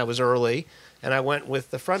Sunday, and I was early, and I went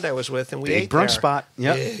with the friend I was with, and we Big ate brunch there. spot.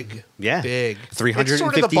 Yep. Big. Yeah. Big. 350 It's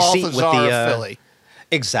sort of the seat with Balthazar the, of Philly.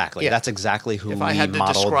 Exactly. Yeah. That's exactly who If I we had to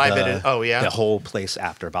modeled describe the, it, oh, yeah? the whole place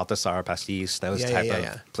after. Balthazar, Pastis, those type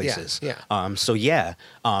of places. Yeah.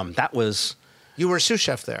 That was... You were a sous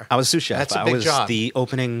chef there. I was sous chef. That's a I big was job. the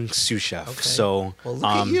opening sous chef. Okay. So, Well, look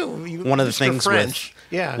at you. one of the Mr. things French.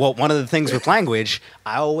 with Yeah. well, one of the things with language,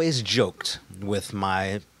 I always joked with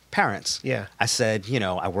my parents. Yeah. I said, you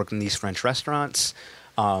know, I work in these French restaurants.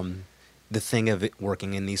 The thing of it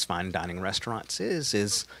working in these fine dining restaurants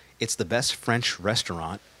is it's the best French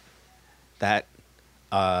restaurant that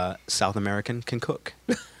South American can cook.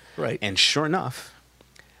 Right. And sure enough,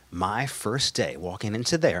 my first day walking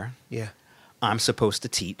into there, Yeah. I'm supposed to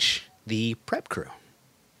teach the prep crew.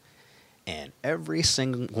 And every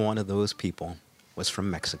single one of those people was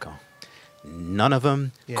from Mexico. None of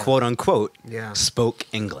them, Yeah. quote unquote, Yeah. spoke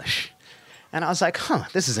English. And I was like,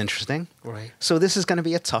 this is interesting. Right. So this is going to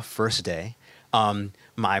be a tough first day.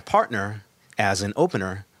 My partner, as an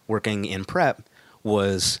opener working in prep,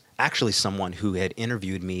 was actually someone who had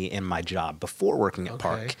interviewed me in my job before working at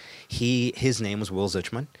Park. His name was Will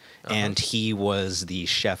Zichman, and he was the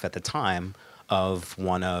chef at the time of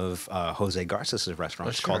one of Jose Garces'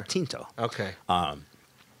 restaurants called Tinto. Okay.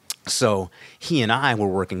 So he and I were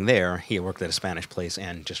working there. He had worked at a Spanish place,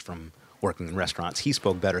 and just from working in restaurants, he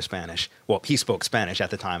spoke better Spanish. Well, he spoke Spanish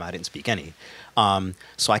at the time. I didn't speak any.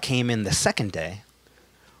 So I came in the second day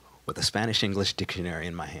with a Spanish-English dictionary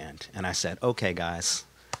in my hand, and I said, "Okay, guys,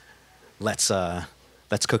 let's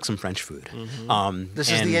cook some French food."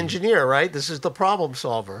 This is the engineer, right? This is the problem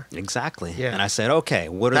solver. Exactly. Yeah. And I said, "Okay,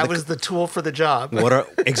 what are That the was the tool for the job. what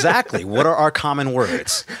are our common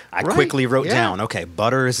words?" I Right, quickly wrote yeah. down, okay,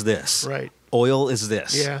 butter is this. Right. Oil is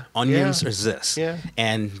this. Yeah, Onions yeah, is this. yeah.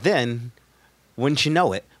 And then, wouldn't you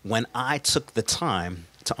know it, when I took the time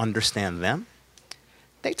to understand them,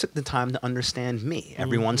 they took the time to understand me.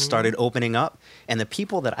 Everyone Mm-hmm. started opening up, and the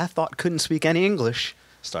people that I thought couldn't speak any English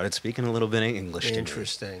started speaking a little bit of English to me.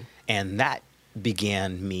 Interesting. And that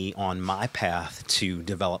began me on my path to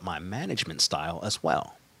develop my management style as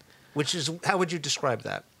well. Which is, how would you describe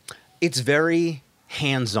that? It's very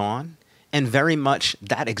hands-on and very much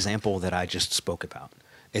that example that I just spoke about.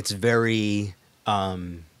 It's very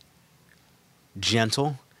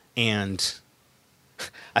gentle, and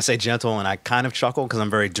I say gentle and I kind of chuckle because I'm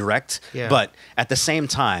very direct. Yeah. But at the same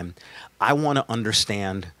time, I want to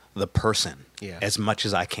understand the person Yeah. as much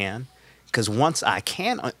as I can, because once I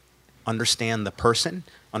can understand the person,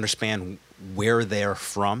 understand where they're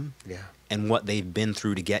from, Yeah. and what they've been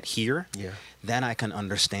through to get here, Yeah. then I can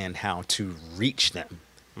understand how to reach them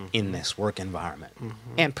Mm-hmm. in this work environment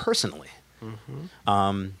and personally.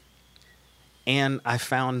 And I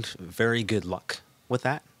found very good luck with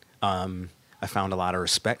that. I found a lot of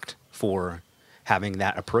respect for having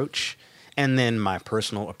that approach. And then my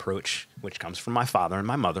personal approach, which comes from my father and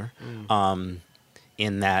my mother,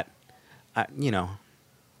 in that,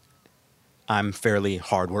 I'm fairly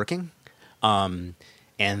hardworking, and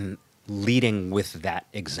leading with that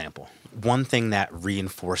example. One thing that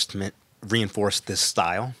reinforced this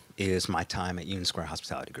style is my time at Union Square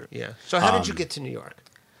Hospitality Group. Yeah. So how did you get to New York?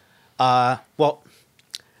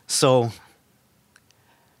 So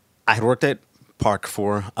I had worked at Park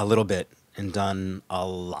for a little bit and done a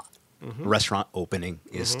lot. Restaurant opening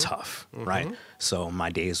is tough, right? So my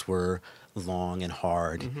days were long and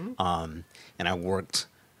hard, and I worked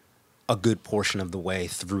a good portion of the way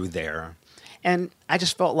through there. And I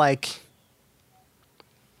just felt like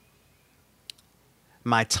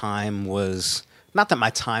my time was, not that my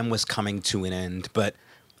time was coming to an end, but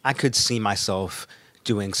I could see myself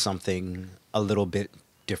doing something a little bit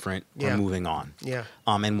different Yeah. or moving on. Yeah.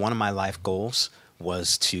 And one of my life goals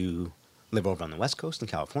was to live over on the West Coast in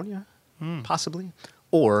California, possibly,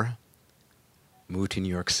 or move to New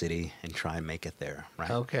York City and try and make it there,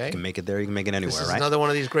 right? Okay. You can make it there, you can make it anywhere, This is right? another one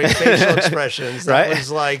of these great facial expressions. That Right?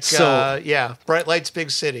 was like, So- bright lights,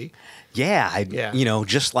 big city. Yeah, Yeah. you know,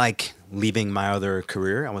 just like leaving my other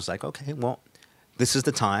career, I was like, okay, well, this is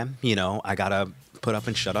the time, you know, I got to put up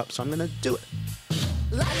and shut up, so I'm going to do it.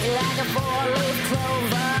 Lucky like a four-leaf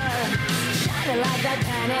clover, shining like that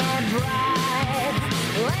penny bright,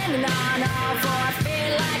 landing on all 4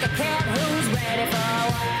 feet like a cat who's ready for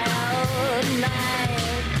a wild night.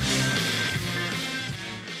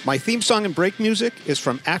 My theme song and break music is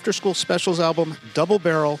from After School Specials album Double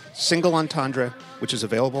Barrel Single Entendre, which is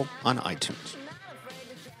available on iTunes.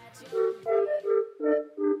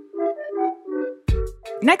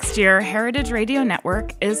 Next year, Heritage Radio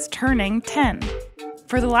Network is turning 10.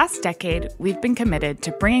 For the last decade, we've been committed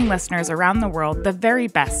to bringing listeners around the world the very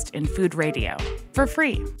best in food radio, for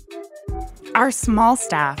free. Our small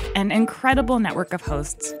staff and incredible network of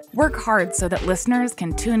hosts work hard so that listeners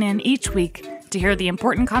can tune in each week to hear the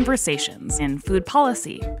important conversations in food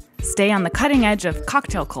policy, stay on the cutting edge of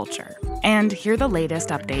cocktail culture, and hear the latest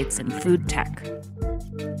updates in food tech.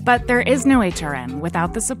 But there is no HRN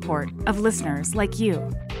without the support of listeners like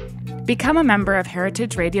you. Become a member of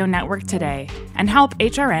Heritage Radio Network today and help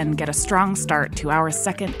HRN get a strong start to our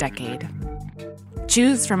second decade.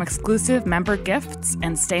 Choose from exclusive member gifts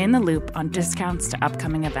and stay in the loop on discounts to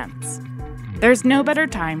upcoming events. There's no better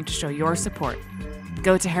time to show your support.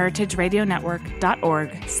 Go to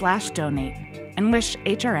heritageradionetwork.org/donate and wish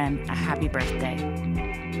HRN a happy birthday.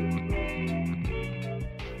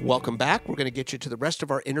 Welcome back. We're going to get you to the rest of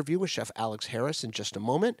our interview with Chef Alex Harris in just a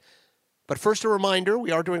moment. But first, a reminder, we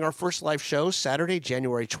are doing our first live show Saturday,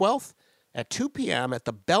 January 12th at 2 p.m. at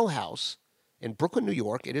the Bell House in Brooklyn, New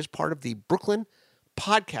York. It is part of the Brooklyn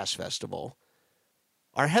Podcast Festival.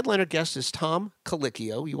 Our headliner guest is Tom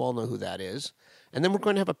Colicchio. You all know who that is. And then we're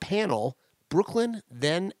going to have a panel, Brooklyn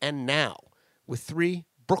Then and Now, with 3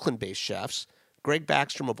 Brooklyn-based chefs, Greg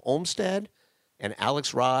Backstrom of Olmsted and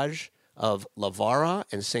Alex Raj of Lavara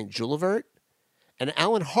and St. Julivert, and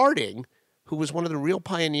Alan Harding, who was one of the real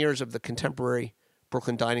pioneers of the contemporary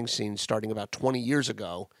Brooklyn dining scene starting about 20 years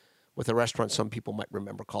ago with a restaurant some people might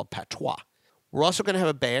remember called Patois. We're also going to have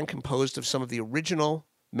a band composed of some of the original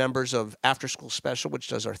members of After School Special, which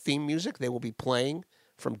does our theme music. They will be playing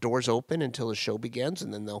from doors open until the show begins,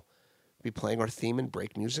 and then they'll be playing our theme and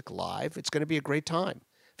break music live. It's going to be a great time.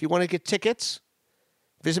 If you want to get tickets,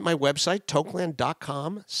 visit my website,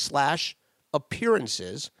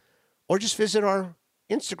 tokeland.com/appearances, or just visit our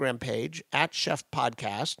Instagram page at Chef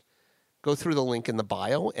Podcast. Go through the link in the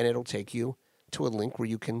bio, and it'll take you to a link where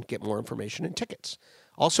you can get more information and tickets.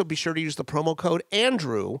 Also, be sure to use the promo code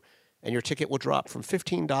Andrew, and your ticket will drop from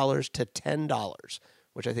 $15 to $10,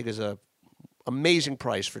 which I think is an amazing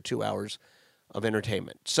price for 2 hours of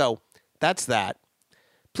entertainment. So that's that.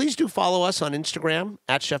 Please do follow us on Instagram,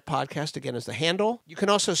 at Chef Podcast, again, is the handle. You can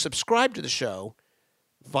also subscribe to the show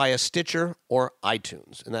via Stitcher or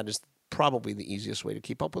iTunes, and that is probably the easiest way to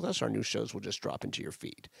keep up with us. Our new shows will just drop into your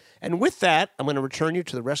feed. And with that, I'm going to return you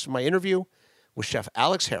to the rest of my interview with Chef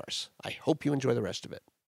Alex Harris. I hope you enjoy the rest of it.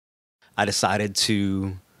 I decided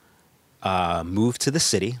to move to the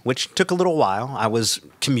city, which took a little while. I was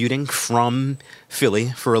commuting from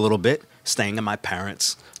Philly for a little bit, staying at my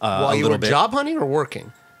parents' While a you little were bit. job hunting or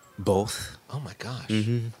working? Both. Oh, my gosh.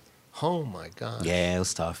 Mm-hmm. Oh, my gosh. Yeah, it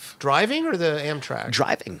was tough. Driving or the Amtrak?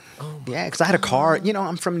 Driving. Yeah, because I had a car. You know,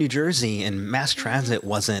 I'm from New Jersey, and mass transit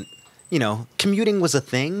wasn't, you know, commuting was a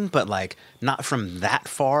thing, but, like, not from that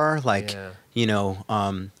far. Like, Yeah. you know,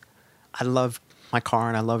 I loved my car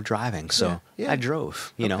and I loved driving. So Yeah. I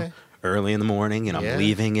drove, you know, Okay. early in the morning, and I'm Yeah.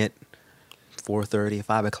 leaving at 4:30,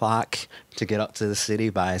 5 o'clock to get up to the city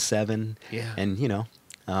by 7. Yeah. And, you know,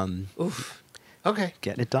 Oof. Okay.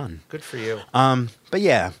 getting it done. Good for you. But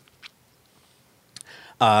yeah,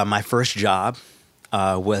 my first job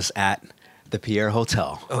was at the Pierre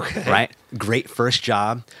Hotel. Okay. Right? Great first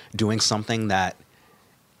job, doing something that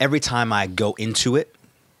every time I go into it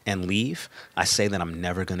and leave, I say that I'm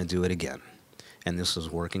never going to do it again. And this was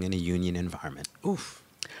working in a union environment. Oof.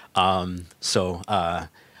 So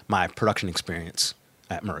my production experience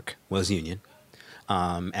at Merck was union,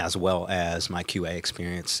 as well as my QA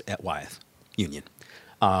experience at Wyeth, union.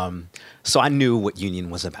 So I knew what union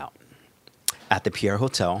was about. At the Pierre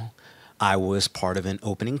Hotel, I was part of an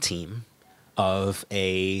opening team of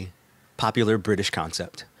a popular British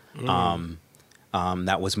concept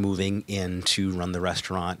that was moving in to run the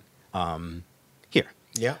restaurant here.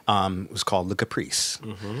 Yeah. It was called Le Caprice.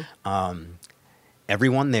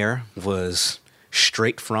 Everyone there was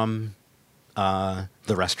straight from the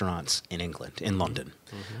restaurants in England, in London.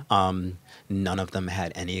 None of them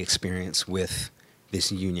had any experience with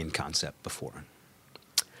this union concept before.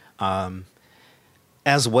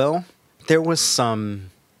 As well, there was some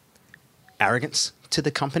arrogance to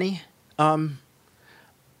the company,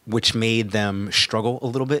 which made them struggle a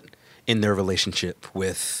little bit in their relationship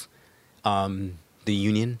with the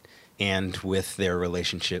union and with their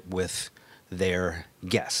relationship with their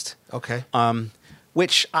guest. Okay.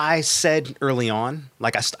 Which I said early on,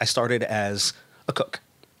 like I started as a cook.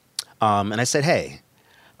 And I said, hey,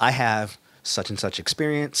 I have such and such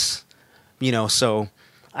experience, so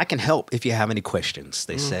I can help if you have any questions.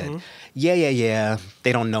 They said, yeah.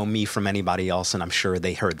 They don't know me from anybody else, and I'm sure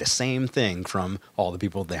they heard the same thing from all the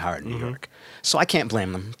people they hired in New York. So I can't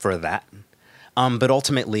blame them for that. But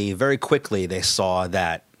ultimately, very quickly, they saw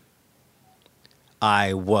that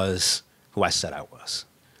I was who I said I was.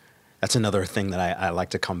 That's another thing that I like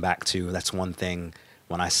to come back to. That's one thing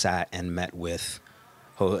when I sat and met with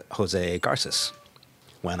Jose Garces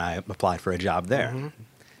when I applied for a job there.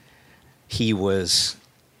 He was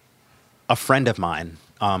a friend of mine,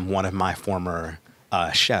 one of my former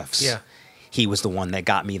chefs. Yeah. He was the one that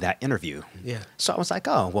got me that interview. Yeah. So I was like,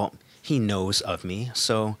 oh, well, he knows of me.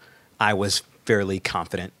 So I was fairly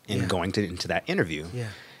confident in going into that interview. Yeah.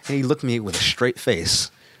 And he looked at me with a straight face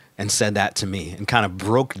and said that to me and kind of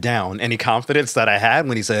broke down any confidence that I had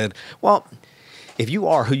when he said, well, if you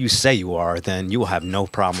are who you say you are, then you will have no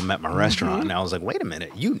problem at my restaurant. And I was like, wait a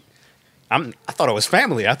minute, I thought it was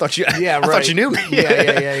family. I thought you, I thought you knew me.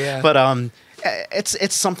 Yeah. But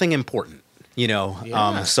it's something important,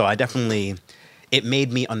 So I definitely, it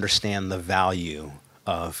made me understand the value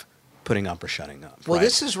of putting up or shutting up. Well, right?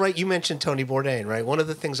 this is right. You mentioned Tony Bourdain, right? One of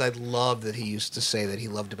the things I loved that he used to say that he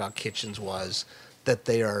loved about kitchens was that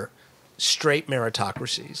they are straight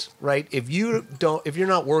meritocracies, right? If you're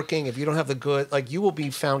not working, if you don't have the good, like you will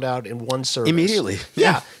be found out in one service Immediately.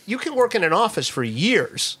 Yeah. You can work in an office for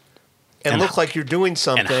years and look like you're doing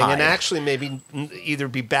something and actually maybe either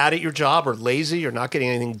be bad at your job or lazy or not getting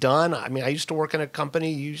anything done. I mean, I used to work in a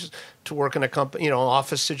company,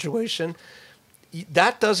 office situation.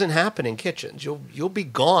 That doesn't happen in kitchens. You'll be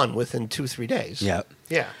gone within 2-3 days. Yeah.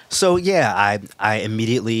 Yeah. So I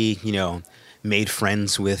immediately, made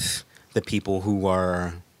friends with the people who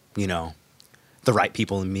are, the right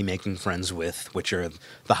people in me making friends with, which are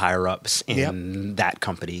the higher ups in that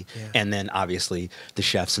company. Yeah. And then obviously the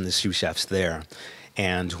chefs and the sous chefs there.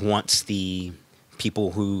 And once the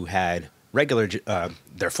people who had regular,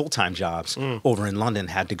 their full-time jobs over in London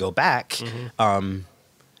had to go back, I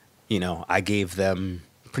gave them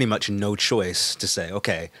pretty much no choice to say,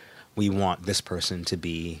 okay, we want this person to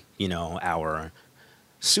be, our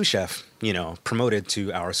sous chef, promoted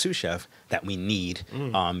to our sous chef that we need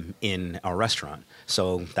in our restaurant.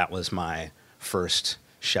 So that was my first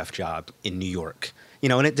chef job in New York.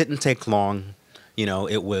 And it didn't take long.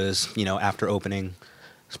 It was, after opening,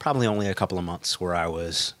 it's probably only a couple of months where I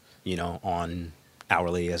was, on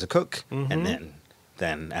hourly as a cook and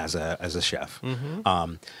then as a chef.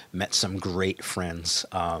 Met some great friends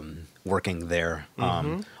working there,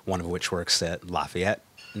 one of which works at Lafayette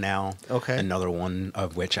now. Okay. Another one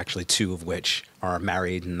of which, actually two of which, are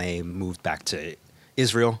married and they moved back to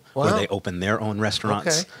Israel where they open their own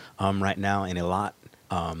restaurants right now in Eilat.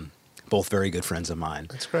 Both very good friends of mine.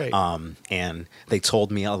 That's great. And they told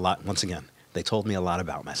me a lot, once again, they told me a lot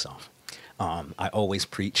about myself. I always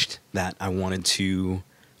preached that I wanted to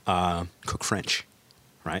cook French,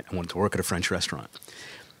 right? I wanted to work at a French restaurant.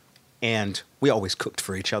 And we always cooked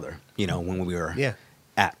for each other, when we were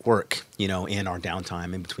at work, in our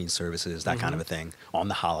downtime in between services, that kind of a thing. On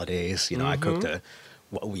the holidays, I cooked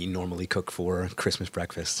what we normally cook for Christmas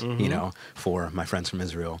breakfast, for my friends from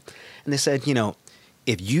Israel. And they said,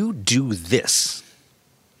 if you do this,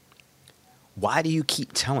 why do you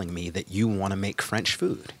keep telling me that you want to make French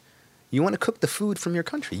food? You want to cook the food from your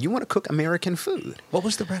country. You want to cook American food. What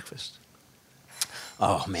was the breakfast?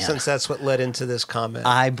 Oh, man. Since that's what led into this comment.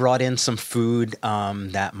 I brought in some food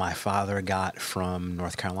that my father got from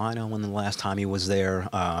North Carolina when the last time he was there,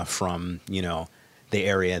 from, the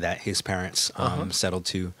area that his parents settled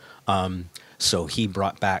to. So he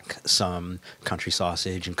brought back some country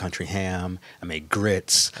sausage and country ham. I made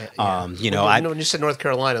grits. When you said North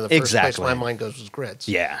Carolina, the first place my mind goes was grits.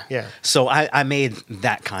 Yeah. Yeah. So I made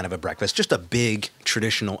that kind of a breakfast, just a big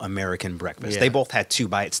traditional American breakfast. They both had 2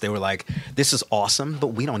 bites. They were like, this is awesome, but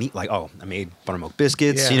we don't eat I made buttermilk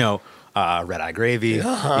biscuits, red-eye gravy,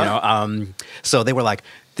 so they were like,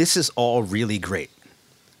 this is all really great,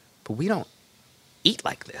 but we don't eat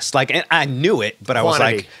like this. And I knew it, but I was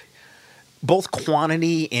like, both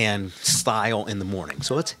quantity and style in the morning.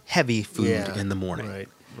 So it's heavy food in the morning.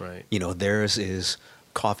 Right. Theirs is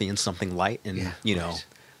coffee and something light, and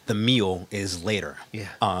the the meal is later. Yeah.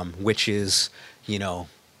 Which is,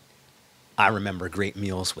 I remember great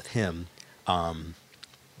meals with him. I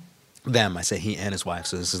say he and his wife,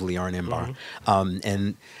 so this is Lior Nimbar.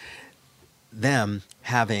 And them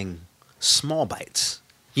having small bites,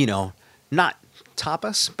 not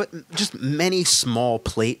tapas, but just many small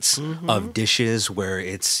plates of dishes where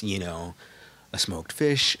it's, a smoked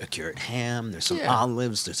fish, a cured ham, there's some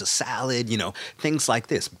olives, there's a salad, things like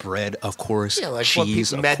this. Bread, of course, like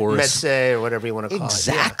cheese, of what course. Metse or whatever you want to call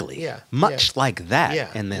Exactly. it. Yeah. Much like that. Yeah.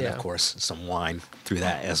 And then, Yeah. of course, some wine through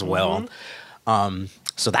that as well.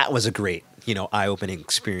 So that was a great, eye-opening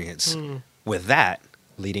experience with that,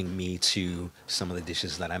 leading me to some of the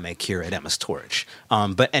dishes that I make here at Emma's Torch.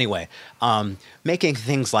 But anyway, making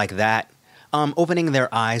things like that, opening their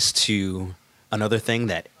eyes to another thing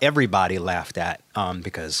that everybody laughed at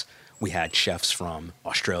because we had chefs from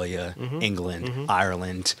Australia, England,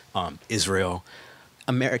 Ireland, Israel,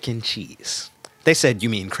 American cheese. They said, "You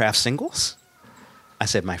mean Kraft Singles?" I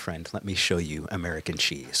said, "My friend, let me show you American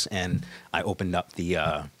cheese." And I opened up the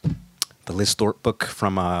Liz Thorpe book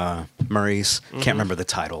from Murray's. Can't remember the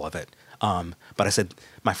title of it. But I said,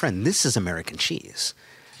 "My friend, this is American cheese."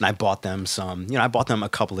 And I bought them some, I bought them a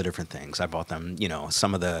couple of different things. I bought them,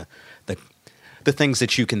 some of the things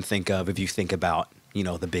that you can think of if you think about,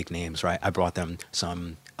 the big names, right? I brought them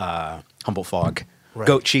some Humboldt Fog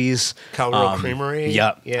goat cheese. Calro Creamery.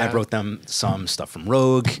 Yep. Yeah. I brought them some stuff from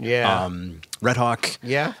Rogue. Yeah. Red Hawk.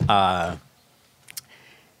 Yeah.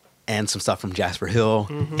 And some stuff from Jasper Hill.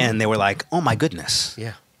 And they were like, "Oh my goodness.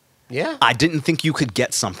 Yeah. Yeah. I didn't think you could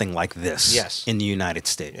get something like this Yes. in the United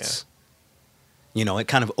States." It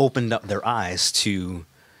kind of opened up their eyes to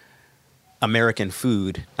American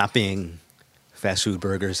food not being fast food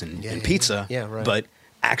burgers and pizza, but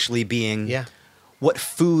actually being what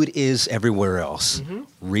food is everywhere else.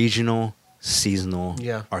 Regional, seasonal,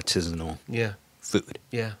 artisanal food.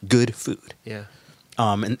 Yeah. Good food. Yeah.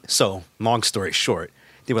 And so, long story short,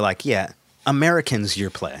 they were like, "Yeah, American's your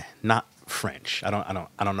play, not French. I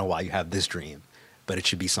don't know why you have this dream, but it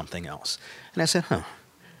should be something else." And I said, "Huh.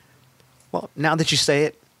 Well, now that you say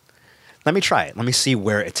it, let me try it. Let me see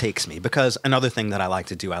where it takes me." Because another thing that I like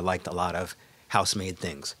to do, I liked a lot of house-made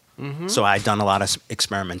things. So I'd done a lot of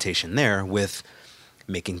experimentation there with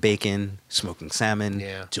making bacon, smoking salmon,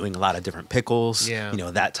 doing a lot of different pickles,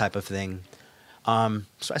 that type of thing.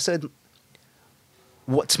 So I said,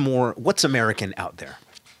 what's American out there?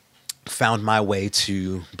 Found my way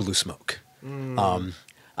to Blue Smoke.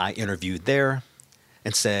 I interviewed there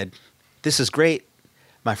and said, "This is great.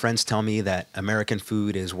 My friends tell me that American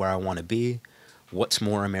food is where I want to be. What's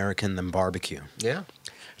more American than barbecue?" Yeah.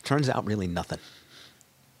 Turns out really nothing.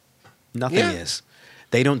 Nothing is.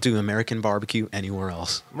 They don't do American barbecue anywhere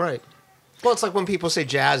else. Right. Well, it's like when people say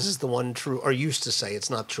jazz is the one true, or used to say, it's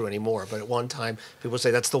not true anymore, but at one time people say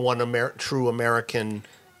that's the one true American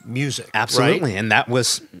music. Absolutely. Right? And that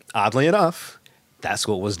was, oddly enough, that's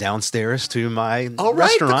what was downstairs to my the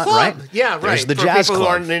restaurant, club. right? Yeah, right. There's the For jazz people club.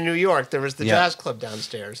 who aren't in New York, there was the jazz club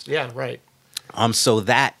downstairs. Yeah, right. So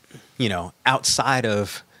that, outside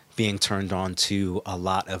of being turned on to a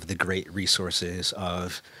lot of the great resources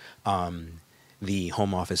of the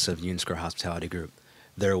home office of Union Square Hospitality Group,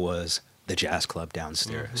 there was the jazz club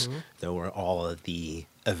downstairs. There were all of the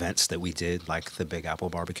events that we did, like the Big Apple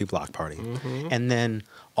Barbecue Block Party. And then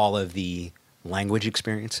all of the language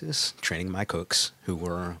experiences, training my cooks, who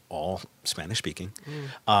were all Spanish speaking,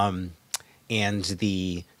 and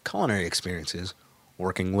the culinary experiences,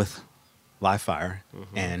 working with Live Fire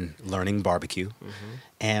and learning barbecue.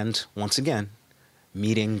 And once again,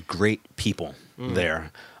 meeting great people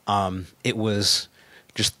there. It was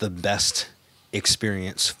just the best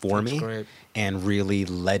experience for me. Great. And really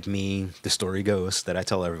led me, the story goes that I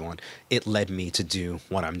tell everyone, it led me to do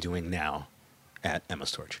what I'm doing now at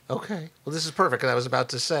Emma's Torch. Okay. Well, this is perfect. I was about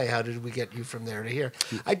to say, how did we get you from there to here?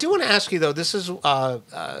 I do want to ask you, though, this is,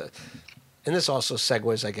 and this also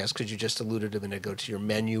segues, I guess, because you just alluded a minute ago to your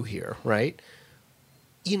menu here, right?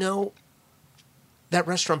 That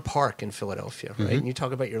restaurant Park in Philadelphia, right? And you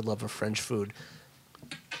talk about your love of French food.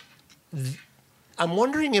 I'm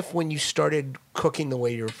wondering if when you started cooking the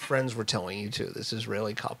way your friends were telling you to, this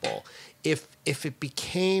Israeli couple, if it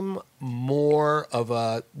became more of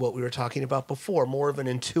what we were talking about before, more of an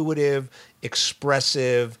intuitive,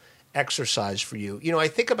 expressive exercise for you. I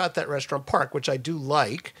think about that restaurant Park, which I do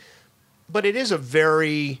like, but it is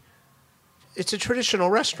it's a traditional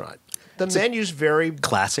restaurant. The menu's very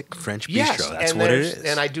classic French bistro. Yes, That's and what it is.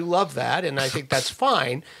 And I do love that, and I think that's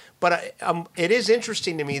fine. But it is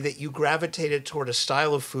interesting to me that you gravitated toward a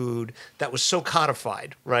style of food that was so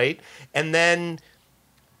codified, right? And then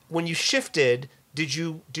when you shifted did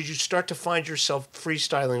you start to find yourself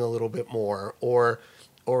freestyling a little bit more, or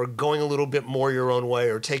going a little bit more your own way,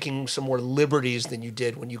 or taking some more liberties than you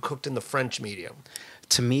did when you cooked in the French medium?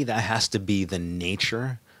 To me, that has to be the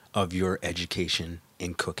nature of your education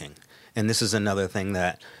in cooking. And this is another thing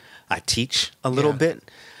that I teach a little bit.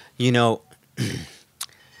 You know,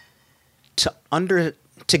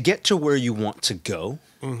 to get to where you want to go,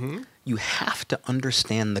 you have to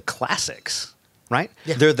understand the classics, right?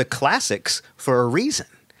 Yeah. They're the classics for a reason.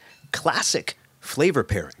 Classic flavor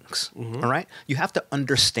pairings, all right? You have to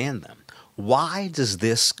understand them. Why does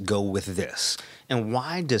this go with this? And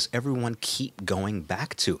why does everyone keep going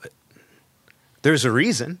back to it? There's a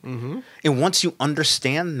reason. And once you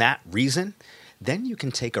understand that reason, then you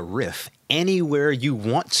can take a riff anywhere you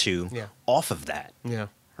want to off of that. Yeah.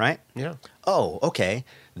 Right? Yeah. Oh, okay.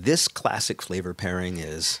 This classic flavor pairing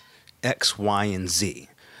is X, Y, and Z.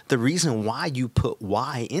 The reason why you put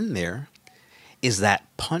Y in there is that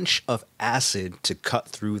punch of acid to cut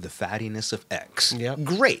through the fattiness of X. Yep.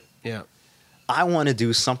 Great. Yeah. I want to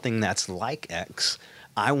do something that's like X.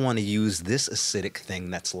 I want to use this acidic thing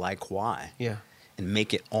that's like Y. Yeah. And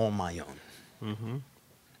make it all my own.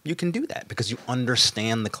 You can do that because you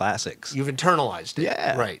understand the classics. You've internalized it.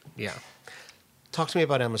 Yeah. Right. Yeah. Talk to me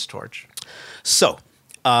about Emma's Torch. So,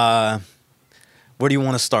 where do you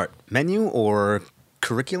want to start? Menu or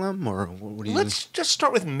curriculum, or what do you? Let's just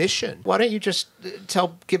start with mission. Why don't you just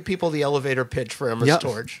give people the elevator pitch for Emma's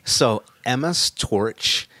Torch? So, Emma's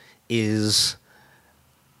Torch is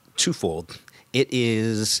twofold. It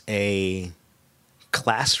is a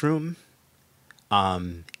classroom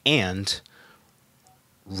and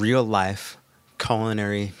real life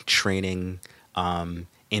culinary training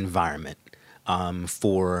environment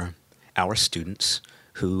for our students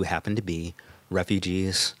who happen to be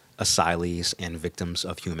refugees, asylees, and victims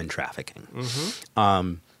of human trafficking.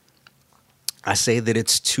 I say that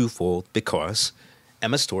it's twofold because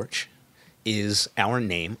Emma's Torch is our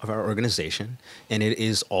name of our organization, and it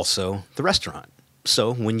is also the restaurant.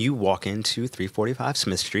 So when you walk into 345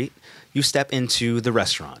 Smith Street, you step into the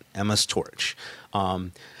restaurant, Emma's Torch.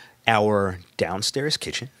 Our downstairs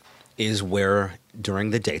kitchen is where,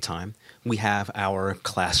 during the daytime, we have our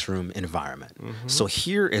classroom environment. So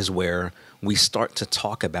here is where we start to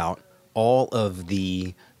talk about all of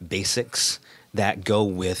the basics that go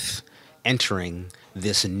with entering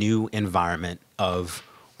this new environment of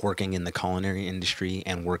working in the culinary industry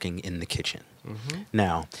and working in the kitchen.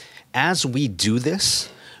 Now, as we do this,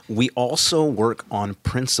 we also work on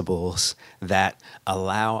principles that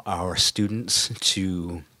allow our students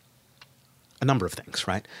to, a number of things,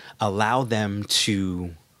 right? Allow them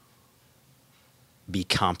to be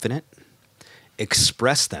confident,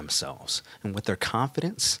 express themselves. And with their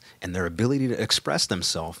confidence and their ability to express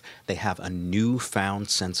themselves, they have a newfound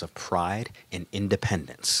sense of pride and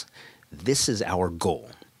independence. This is our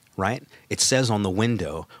goal, right? It says on the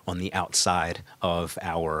window on the outside of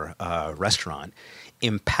our restaurant,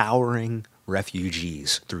 empowering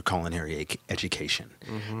refugees through culinary education.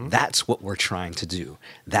 That's what we're trying to do.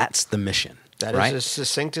 That's the mission. That is as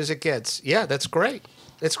succinct as it gets. Yeah, that's great.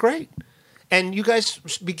 That's great. And you guys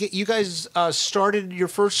started your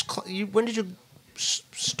first. When did you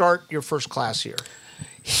start your first class here?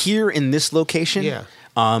 Here in this location,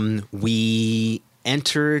 we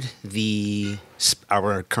entered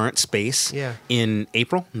our current space in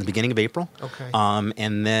April, in the beginning of April. Okay.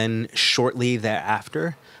 And then shortly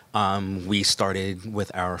thereafter, we started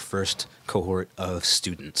with our first cohort of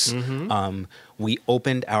students. We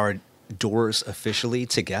opened our doors officially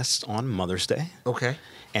to guests on Mother's Day. Okay.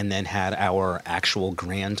 And then had our actual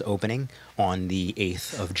grand opening on the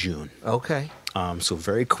 8th of June. Okay. So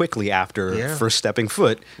very quickly after first stepping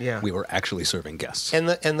foot, we were actually serving guests. And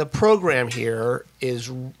the program here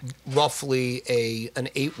is roughly an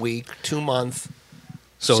 8-week, 2-month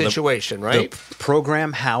situation, right? The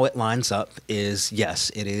program, how it lines up is, yes,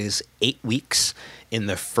 it is 8 weeks. In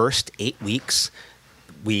the first 8 weeks,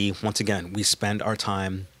 we spend our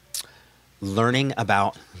time learning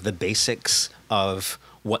about the basics of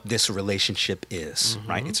what this relationship is,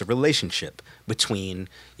 right? It's a relationship between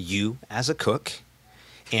you as a cook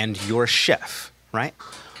and your chef, right?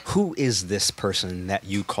 Who is this person that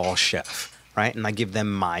you call chef, right? And I give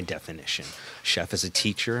them my definition. Chef is a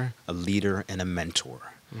teacher, a leader, and a mentor.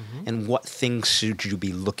 And what things should you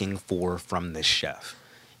be looking for from this chef?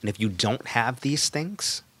 And if you don't have these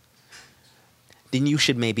things, then you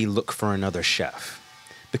should maybe look for another chef,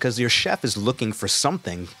 because your chef is looking for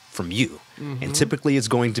something from you. And typically it's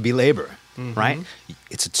going to be labor, right?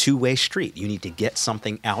 It's a two-way street. You need to get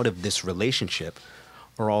something out of this relationship,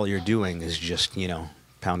 or all you're doing is just,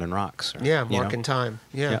 pounding rocks. Or, Yeah, you know. marking time.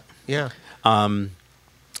 Yeah, Yeah. yeah.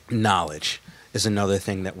 Knowledge is another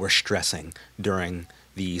thing that we're stressing during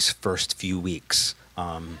these first few weeks.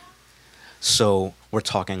 So we're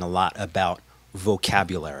talking a lot about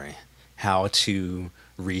vocabulary, how to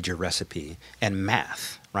read your recipe, and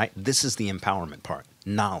math, right? This is the empowerment part.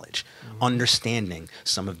 Knowledge, understanding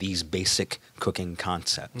some of these basic cooking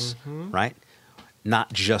concepts, right?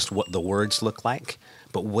 Not just what the words look like,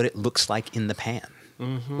 but what it looks like in the pan,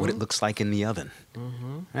 what it looks like in the oven,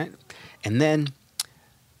 right? And then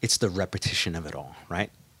it's the repetition of it all, right?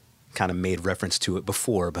 Kind of made reference to it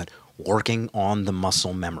before, but working on the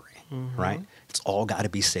muscle memory, right? It's all got to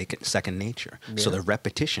be second nature. So the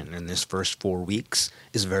repetition in this first 4 weeks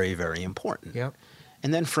is very, very important. Yep.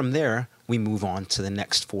 And then from there, we move on to the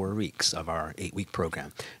next 4 weeks of our 8-week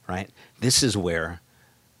program, right? This is where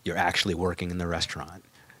you're actually working in the restaurant.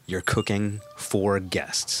 You're cooking for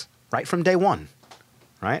guests, right from day one,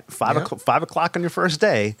 right? 5 o'clock on your first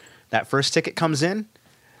day, that first ticket comes in,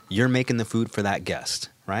 you're making the food for that guest,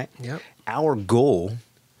 right? Yep. Our goal,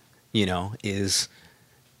 is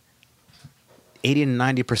 80 to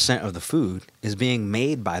 90% of the food is being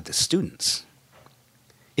made by the students.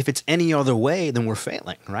 If it's any other way, then we're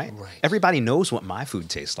failing, right? Right. Everybody knows what my food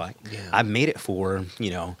tastes like. Yeah. I've made it for,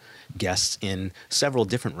 guests in several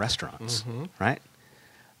different restaurants, right?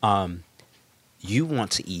 You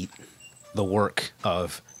want to eat the work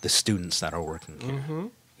of the students that are working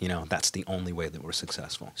here. That's the only way that we're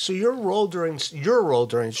successful. So your role during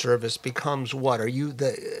service becomes what? Are you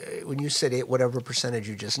when you said whatever percentage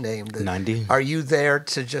you just named? 90. Are you there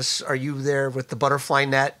with the butterfly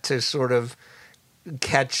net to sort of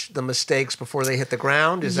catch the mistakes before they hit the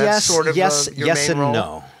ground? Is that sort of your main role?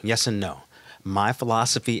 No. Yes and no. My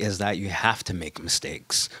philosophy is that you have to make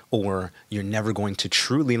mistakes or you're never going to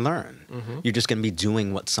truly learn. You're just going to be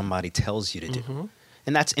doing what somebody tells you to do.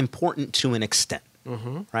 And that's important to an extent,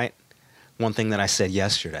 right? One thing that I said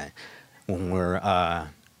yesterday when we're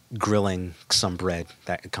grilling some bread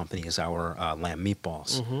that accompanies our lamb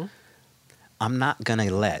meatballs, I'm not going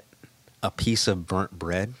to let a piece of burnt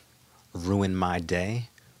bread ruin my day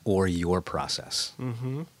or your process.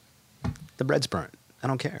 The bread's burnt. I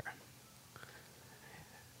don't care.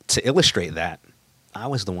 To illustrate that, I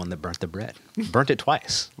was the one that burnt the bread. Burnt it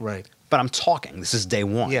twice. Right. But I'm talking. This is day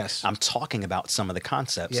one. Yes. I'm talking about some of the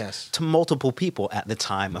concepts Yes. to multiple people at the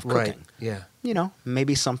time of Right. cooking. Yeah.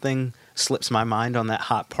 Maybe something slips my mind on that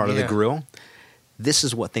hot part of the Yeah. grill. This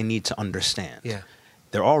is what they need to understand. Yeah.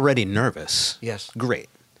 They're already nervous. Yes. Great.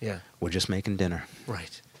 Yeah. We're just making dinner.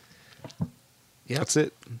 Right. Yeah. That's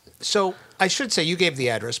it. So I should say you gave the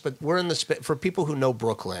address, but we're in the for people who know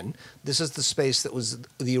Brooklyn. This is the space that was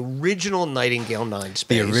the original Nightingale 9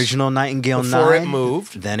 space. The original Nightingale 9. Before it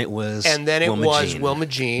moved. Then it was And then Wilma was Jean. Wilma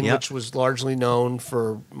Jean, Yep. which was largely known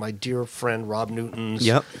for my dear friend Rob Newton's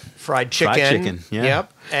Yep. fried chicken. Fried chicken, yeah.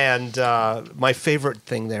 Yep. And my favorite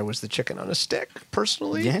thing there was the chicken on a stick,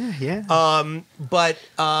 personally. Yeah, yeah. But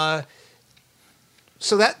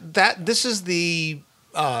so that this is the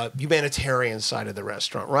humanitarian side of the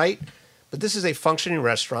restaurant, right? But this is a functioning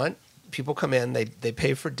restaurant. People come in, they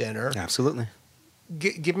pay for dinner. Absolutely.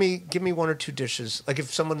 Give me one or two dishes. Like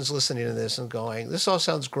if someone is listening to this and going, "This all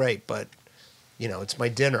sounds great, but it's my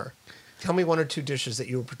dinner." Tell me one or two dishes that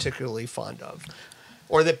you were particularly fond of,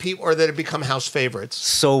 or that have become house favorites.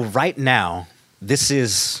 So right now, this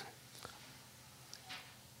is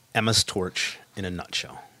Emma's Torch in a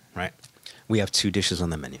nutshell, right? We have 2 dishes on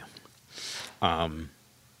the menu.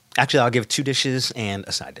 Actually, I'll give 2 dishes and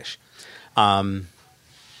a side dish.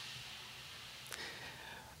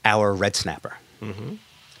 Our red snapper.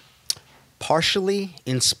 Partially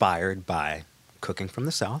inspired by cooking from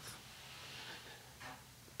the South.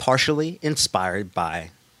 Partially inspired by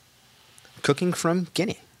cooking from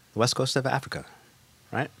Guinea, the west coast of Africa,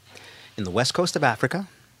 right? In the west coast of Africa,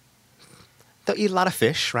 they'll eat a lot of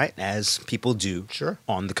fish, right? As people do Sure.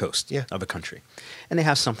 on the coast Yeah. of a country. And they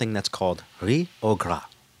have something that's called riz au gras,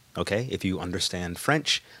 okay? If you understand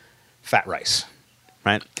French, fat rice,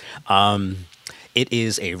 right? It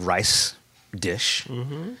is a rice dish,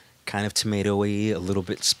 kind of tomatoey, a little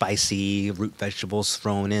bit spicy, root vegetables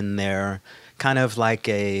thrown in there, kind of like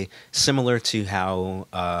similar to how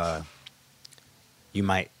you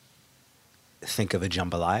might think of a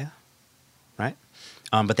jambalaya, right?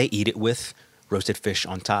 But they eat it with roasted fish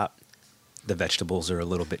on top. The vegetables are a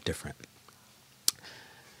little bit different.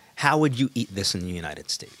 How would you eat this in the United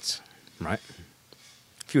States, right?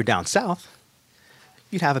 If you were down south,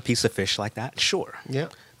 you'd have a piece of fish like that, sure. Yeah.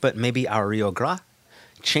 But maybe our riz au gras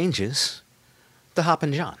changes the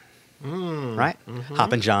Hoppin' John, right?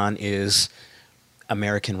 Hoppin' John is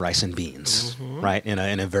American rice and beans, right? In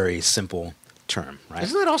a very simple term, right?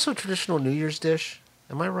 Isn't that also a traditional New Year's dish?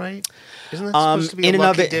 Am I right? Isn't that supposed to be in a and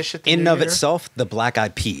of lucky it, dish at the in New and of Year? itself, the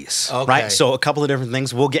black-eyed peas, Okay. right? So a couple of different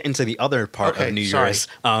things. We'll get into the other part Okay, of New sorry. Year's.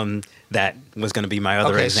 That was going to be my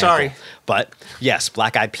other Okay, example. sorry. But yes,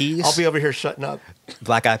 black-eyed peas. I'll be over here shutting up.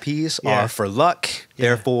 Black-eyed peas Yeah. are for luck,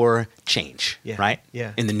 therefore change, Yeah. right?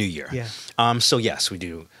 Yeah. In the new year. Yeah. So yes, we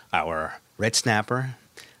do our red snapper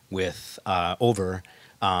with over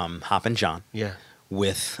Hoppin' John. Yeah.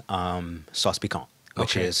 With sauce piquant,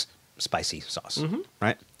 which Okay. is spicy sauce,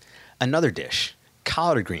 right? Another dish,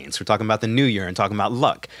 collard greens. We're talking about the new year and talking about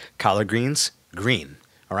luck. Collard greens, green.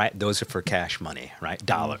 All right, those are for cash money, right?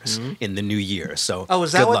 Dollars in the new year. So Oh,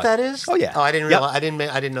 is that good what luck. that is? Oh yeah. Oh, I didn't Yep. realize.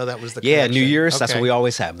 I didn't know that was the. Yeah, connection. New Year's. That's what Okay. we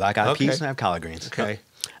always have. Black-eyed Okay. peas and have collard greens. Okay.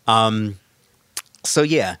 So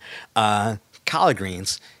yeah, collard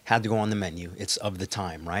greens had to go on the menu. It's of the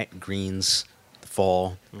time, right? Greens,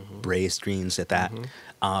 fall, braised greens at that.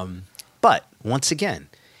 But once again,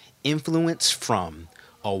 influence from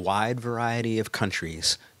a wide variety of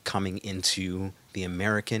countries coming into the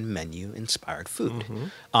American menu-inspired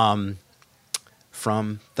food.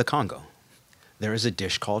 From the Congo, there is a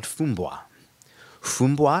dish called fumbois.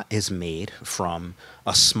 Fumbois is made from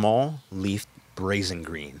a small leaf braising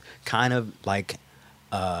green, kind of like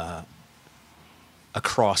a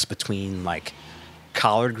cross between like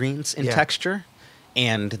collard greens in Yeah. texture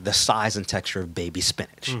and the size and texture of baby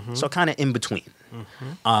spinach. So kind of in between.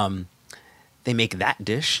 They make that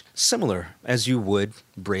dish similar as you would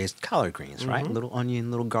braised collard greens, right? Little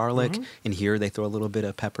onion, little garlic. In here, they throw a little bit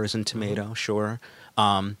of peppers and tomato, sure.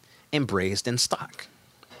 And braised in stock.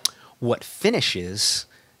 What finishes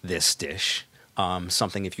this dish,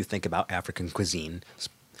 something if you think about African cuisine,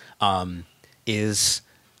 is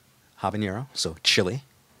habanero, so chili,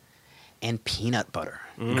 and peanut butter,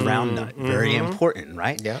 ground nut. Very important,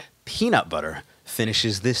 right? Yeah. Peanut butter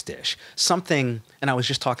finishes this dish. Something, and I was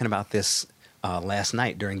just talking about this last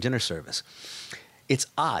night during dinner service. It's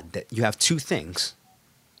odd that you have two things,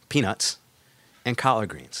 peanuts and collard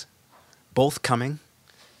greens, both coming,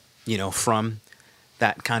 from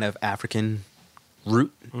that kind of African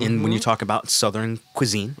root in when you talk about Southern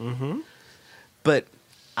cuisine. But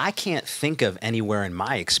I can't think of anywhere in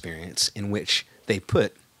my experience in which they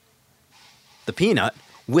put the peanut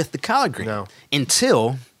with the collard green No.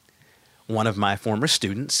 until one of my former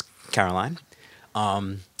students, Caroline,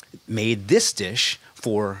 made this dish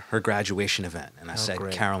for her graduation event. And I said,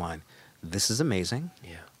 great. Caroline, this is amazing.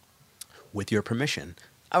 Yeah. With your permission,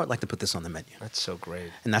 I would like to put this on the menu. That's so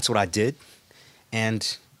great. And that's what I did.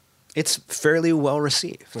 And it's fairly well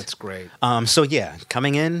received. That's great. So yeah,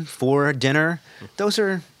 coming in for dinner, those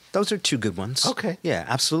are two good ones. Okay. Yeah,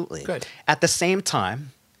 absolutely. Good. At the same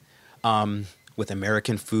time, with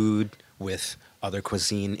American food, with other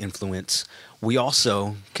cuisine influence, we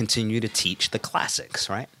also continue to teach the classics,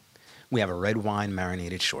 right? We have a red wine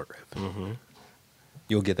marinated short rib.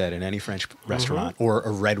 You'll get that in any French restaurant, or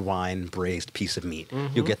a red wine braised piece of meat.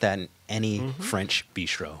 You'll get that in any French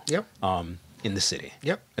bistro. Yep. In the city.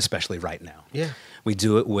 Yep. Especially right now. Yeah. We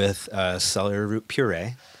do it with celery root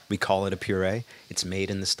puree. We call it a puree. It's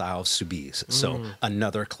made in the style of soubise. So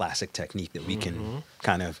another classic technique that we can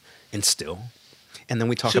kind of instill. And then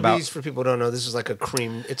we talk about Soubise, for people who don't know, this is like a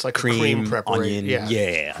cream. It's like cream, a cream preparation.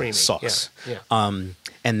 onion, Creamy. sauce. Yeah.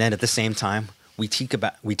 And then at the same time, we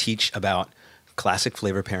teach about classic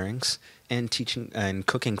flavor pairings and teaching and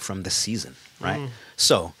cooking from the season, right?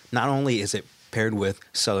 So not only is it paired with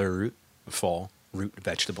celery root, fall root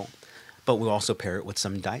vegetable, but we'll also pair it with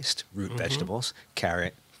some diced root vegetables,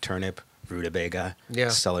 carrot, turnip, rutabaga, Yeah.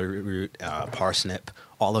 celery root, parsnip,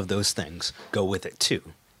 all of those things go with it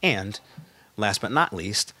too. And last but not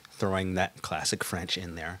least, throwing that classic French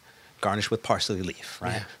in there, garnished with parsley leaf,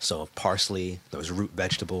 right? Yeah. So parsley, those root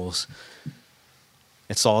vegetables,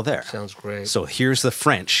 it's all there. Sounds great. So here's the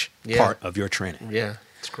French Yeah. part of your training. Yeah,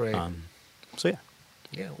 it's great. So yeah.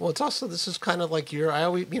 Yeah, well, it's also, this is kind of like I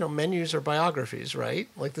always, menus are biographies, right?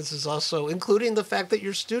 Like, this is also, including the fact that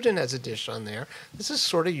your student has a dish on there. This is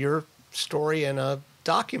sort of your story and a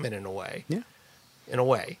document in a way. Yeah. In a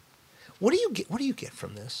way. What do you get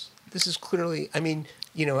from this? This is clearly, I'm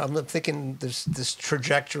thinking this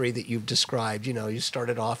trajectory that you've described. You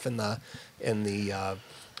started off in the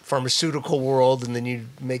pharmaceutical world, and then you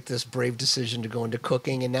make this brave decision to go into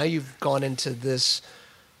cooking, and now you've gone into this.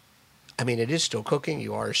 It is still cooking.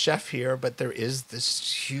 You are a chef here, but there is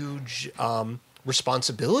this huge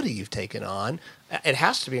responsibility you've taken on. It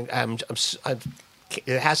has to be.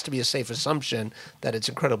 it has to be a safe assumption that it's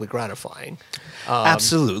incredibly gratifying.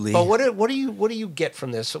 Absolutely. But what do you get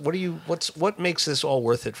from this? What makes this all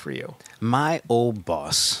worth it for you? My old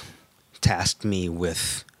boss tasked me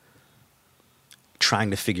with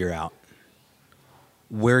trying to figure out,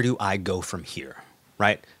 where do I go from here,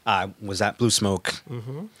 right? I was at Blue Smoke.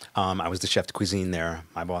 I was the chef de cuisine there.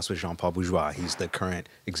 My boss was Jean-Paul Bourgeois. He's the current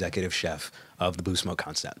executive chef of the Blue Smoke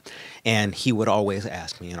concept. And he would always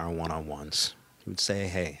ask me in our one-on-ones, he would say,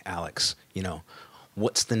 hey, Alex,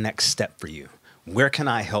 what's the next step for you? Where can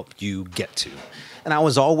I help you get to? And I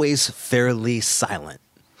was always fairly silent,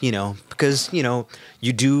 because,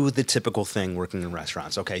 you do the typical thing working in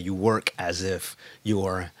restaurants. Okay, you work as if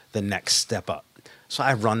you're the next step up. So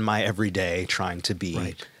I run my everyday trying to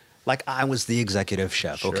be like I was the executive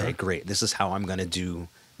chef. Sure. Okay, great. This is how I'm going to do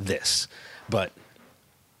this. But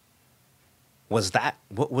was that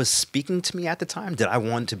what was speaking to me at the time? Did I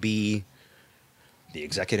want to be the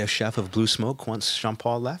executive chef of Blue Smoke once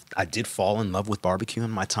Jean-Paul left? I did fall in love with barbecue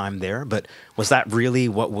in my time there, but was that really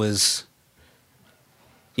what was,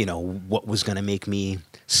 what was going to make me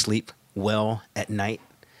sleep well at night?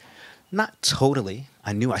 Not totally.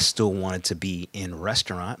 I knew I still wanted to be in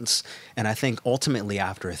restaurants. And I think ultimately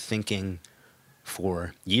after thinking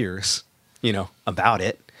for years, about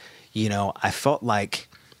it, I felt like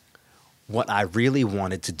what I really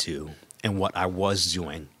wanted to do and what I was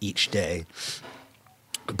doing each day,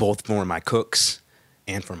 both for my cooks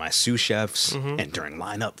and for my sous chefs and during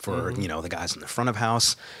lineup for, the guys in the front of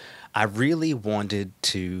house, I really wanted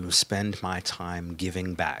to spend my time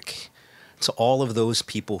giving back to all of those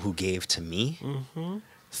people who gave to me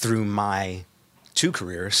through my 2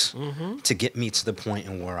 careers to get me to the point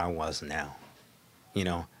in where I was now.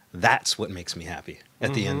 That's what makes me happy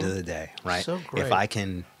at the end of the day, right? So great. If I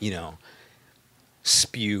can,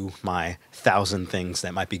 spew my 1,000 things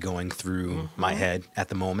that might be going through my head at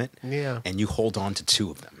the moment, and you hold on to 2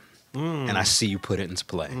 of them, and I see you put it into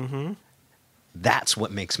play. That's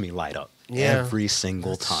what makes me light up every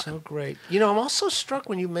single time. So great. I'm also struck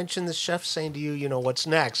when you mentioned the chef saying to you, what's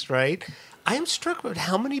next, right? I am struck with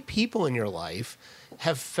how many people in your life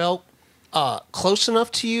have felt close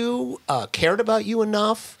enough to you, cared about you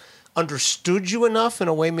enough, understood you enough in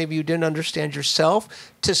a way maybe you didn't understand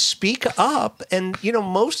yourself to speak up. And,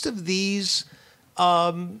 most of these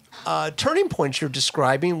turning points you're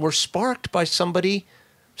describing were sparked by somebody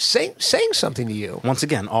saying something to you. Once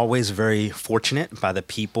again, always very fortunate by the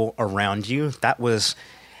people around you. That was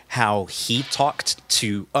how he talked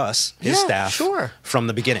to us, his staff, from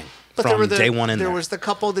the beginning. But from day one in there. There was the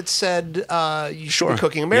couple that said, you should be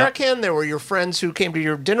cooking American. Yep. There were your friends who came to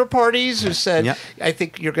your dinner parties who said, I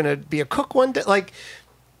think you're going to be a cook one day. Like,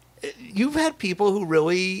 you've had people who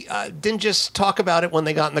really didn't just talk about it when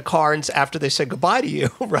they got in the car and after they said goodbye to you,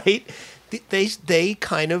 right? They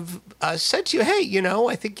kind of said to you, hey,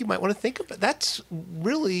 I think you might want to think of it. That's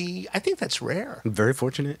really, I think that's rare. Very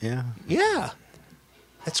fortunate, yeah. Yeah.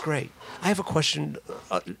 That's great. I have a question.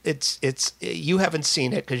 It's you haven't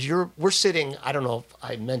seen it because we're sitting. I don't know if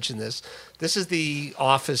I mentioned this. This is the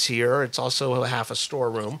office here. It's also half a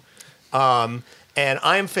storeroom, and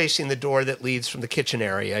I am facing the door that leads from the kitchen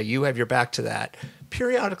area. You have your back to that.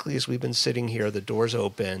 Periodically, as we've been sitting here, the doors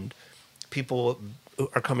opened. People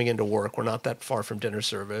are coming into work. We're not that far from dinner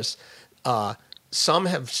service. Some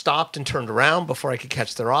have stopped and turned around before I could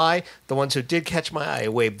catch their eye. The ones who did catch my eye, I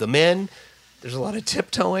waved them in. There's a lot of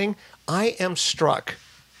tiptoeing. I am struck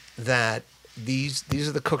that these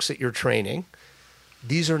are the cooks that you're training.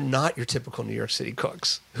 These are not your typical New York City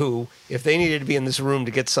cooks who, if they needed to be in this room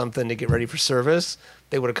to get something to get ready for service,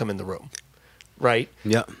 they would have come in the room, right?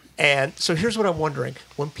 Yeah. And so here's what I'm wondering.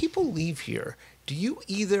 When people leave here, do you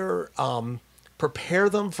either prepare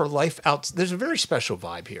them for life out? There's a very special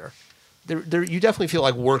vibe here. There, you definitely feel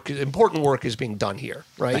like important work is being done here,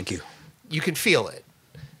 right? Thank you. You can feel it.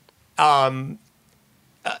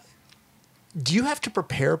 Do you have to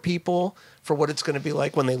prepare people for what it's going to be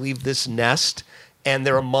like when they leave this nest and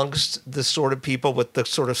they're amongst the sort of people with the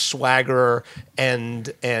sort of swagger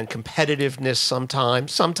and competitiveness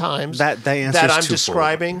sometimes that I'm twofold.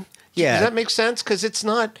 Describing? Yeah. Does that make sense? Because it's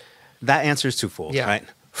not... That answer is twofold, Yeah. right?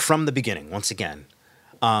 From the beginning, once again,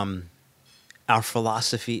 our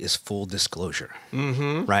philosophy is full disclosure,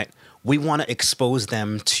 right? We want to expose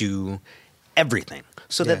them to everything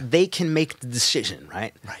so that they can make the decision,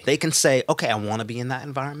 right? They can say, okay, I want to be in that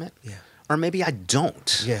environment, or maybe I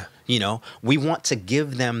don't. Yeah. We want to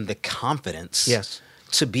give them the confidence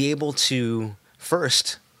to be able to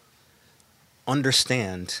first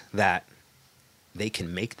understand that they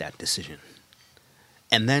can make that decision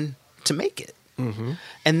and then to make it.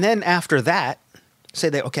 And then after that, say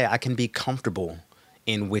that, okay, I can be comfortable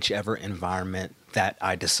in whichever environment that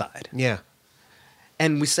I decide. Yeah.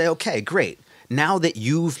 And we say, okay, great. Now that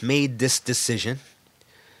you've made this decision,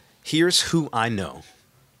 here's who I know.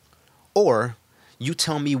 Or you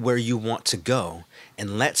tell me where you want to go,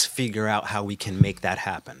 and let's figure out how we can make that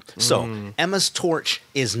happen. So Emma's Torch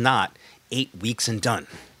is not 8 weeks and done.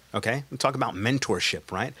 Okay? We talk about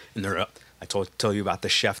mentorship, right? And I told you about the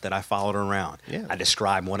chef that I followed around. Yeah. I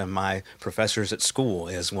described one of my professors at school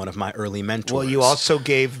as one of my early mentors. Well, you also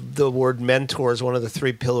gave the word mentor as one of the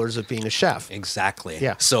 3 pillars of being a chef. Exactly.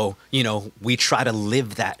 Yeah. So, we try to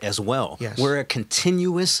live that as well. Yes. We're a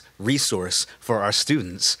continuous resource for our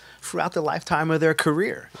students throughout the lifetime of their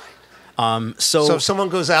career. So if someone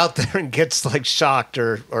goes out there and gets like shocked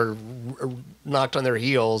or knocked on their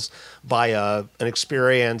heels by an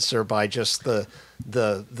experience or by just the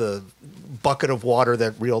bucket of water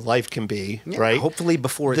that real life can be, right? Hopefully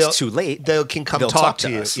before it's too late, they can come they'll talk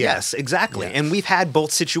to you. us. Yeah. Yes, exactly. Yeah. And we've had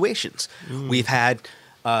both situations. We've had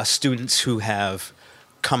students who have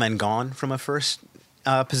come and gone from a first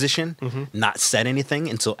position, not said anything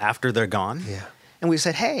until after they're gone. Yeah. And we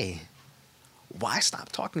said, hey, why stop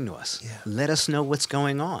talking to us? Yeah. Let us know what's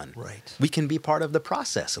going on. Right. We can be part of the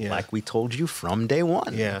process, Yeah. like we told you from day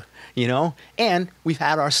one. Yeah. And we've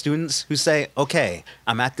had our students who say, okay,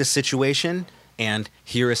 I'm at this situation, and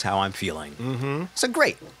here is how I'm feeling. So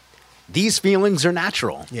great. These feelings are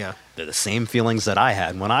natural. Yeah. They're the same feelings that I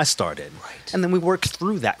had when I started. Right. And then we work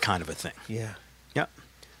through that kind of a thing. Yeah. Yep.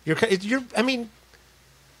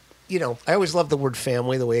 I always love the word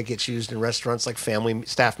family, the way it gets used in restaurants, like family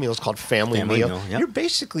staff meals called family meal. Yep. You're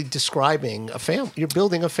basically describing a family. You're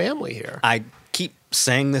building a family here. I keep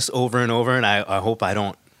saying this over and over, and I hope I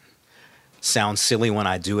don't sound silly when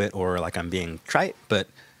I do it or like I'm being trite, but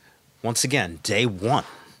once again, day one,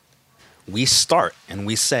 we start and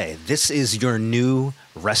we say, this is your new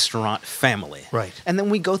restaurant family. Right. And then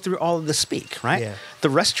we go through all of the speak, right? Yeah. The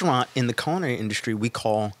restaurant in the culinary industry we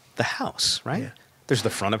call the house, right? Yeah. There's the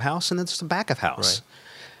front of house and then there's the back of house.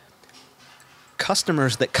 Right.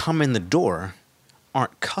 Customers that come in the door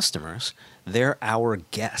aren't customers. They're our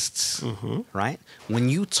guests, right? When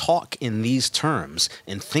you talk in these terms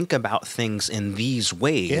and think about things in these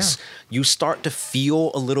ways, you start to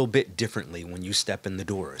feel a little bit differently when you step in the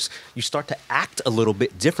doors. You start to act a little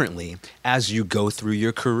bit differently as you go through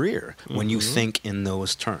your career when you think in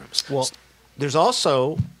those terms. Well, there's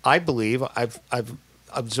also, I believe, I've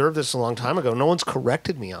observed this a long time ago. No one's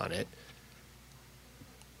corrected me on it.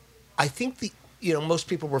 I think most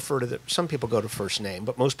people refer to some people go to first name,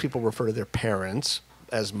 but most people refer to their parents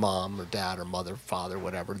as mom or dad or mother, father,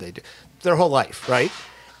 whatever they do, their whole life, right?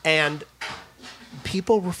 And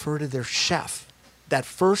people refer to their chef, that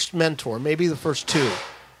first mentor, maybe the first 2,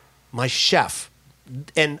 my chef.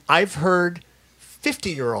 And I've heard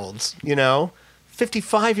 50-year-olds,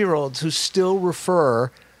 55-year-olds who still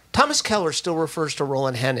refer. Thomas Keller still refers to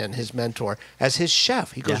Roland Hennin, his mentor, as his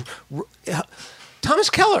chef. He goes, Thomas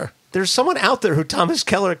Keller. There's someone out there who Thomas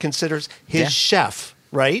Keller considers his chef,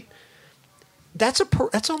 right?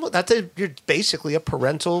 You're basically a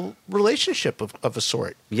parental relationship of a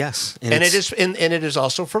sort. Yes. And it is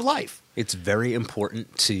also for life. It's very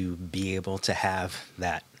important to be able to have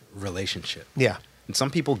that relationship. Yeah. And some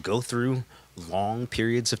people go through long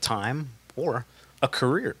periods of time or a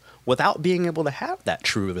career without being able to have that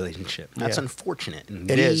true relationship. That's unfortunate. And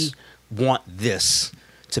It is. Want this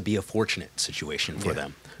to be a fortunate situation for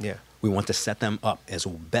them. Yeah. We want to set them up as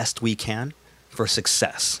best we can for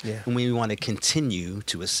success. Yeah. And we want to continue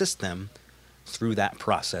to assist them through that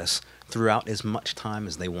process throughout as much time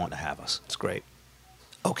as they want to have us. It's great.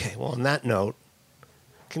 Okay, well, on that note,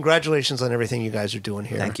 congratulations on everything you guys are doing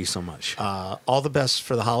here. Thank you so much. All the best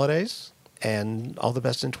for the holidays and all the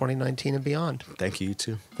best in 2019 and beyond. Thank you, you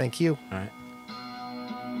too. Thank you. All right.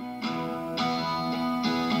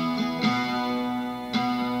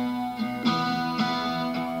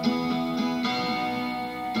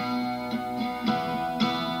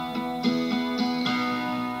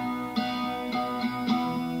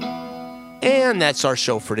 And that's our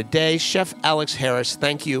show for today. Chef Alex Harris,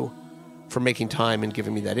 thank you for making time and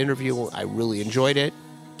giving me that interview. I really enjoyed it.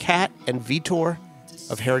 Kat and Vitor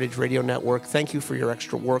of Heritage Radio Network, thank you for your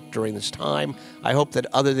extra work during this time. I hope that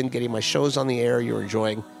other than getting my shows on the air, you're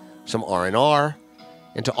enjoying some R&R.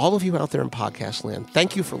 And to all of you out there in podcast land,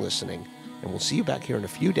 thank you for listening. And we'll see you back here in a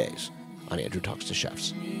few days on Andrew Talks to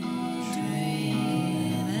Chefs.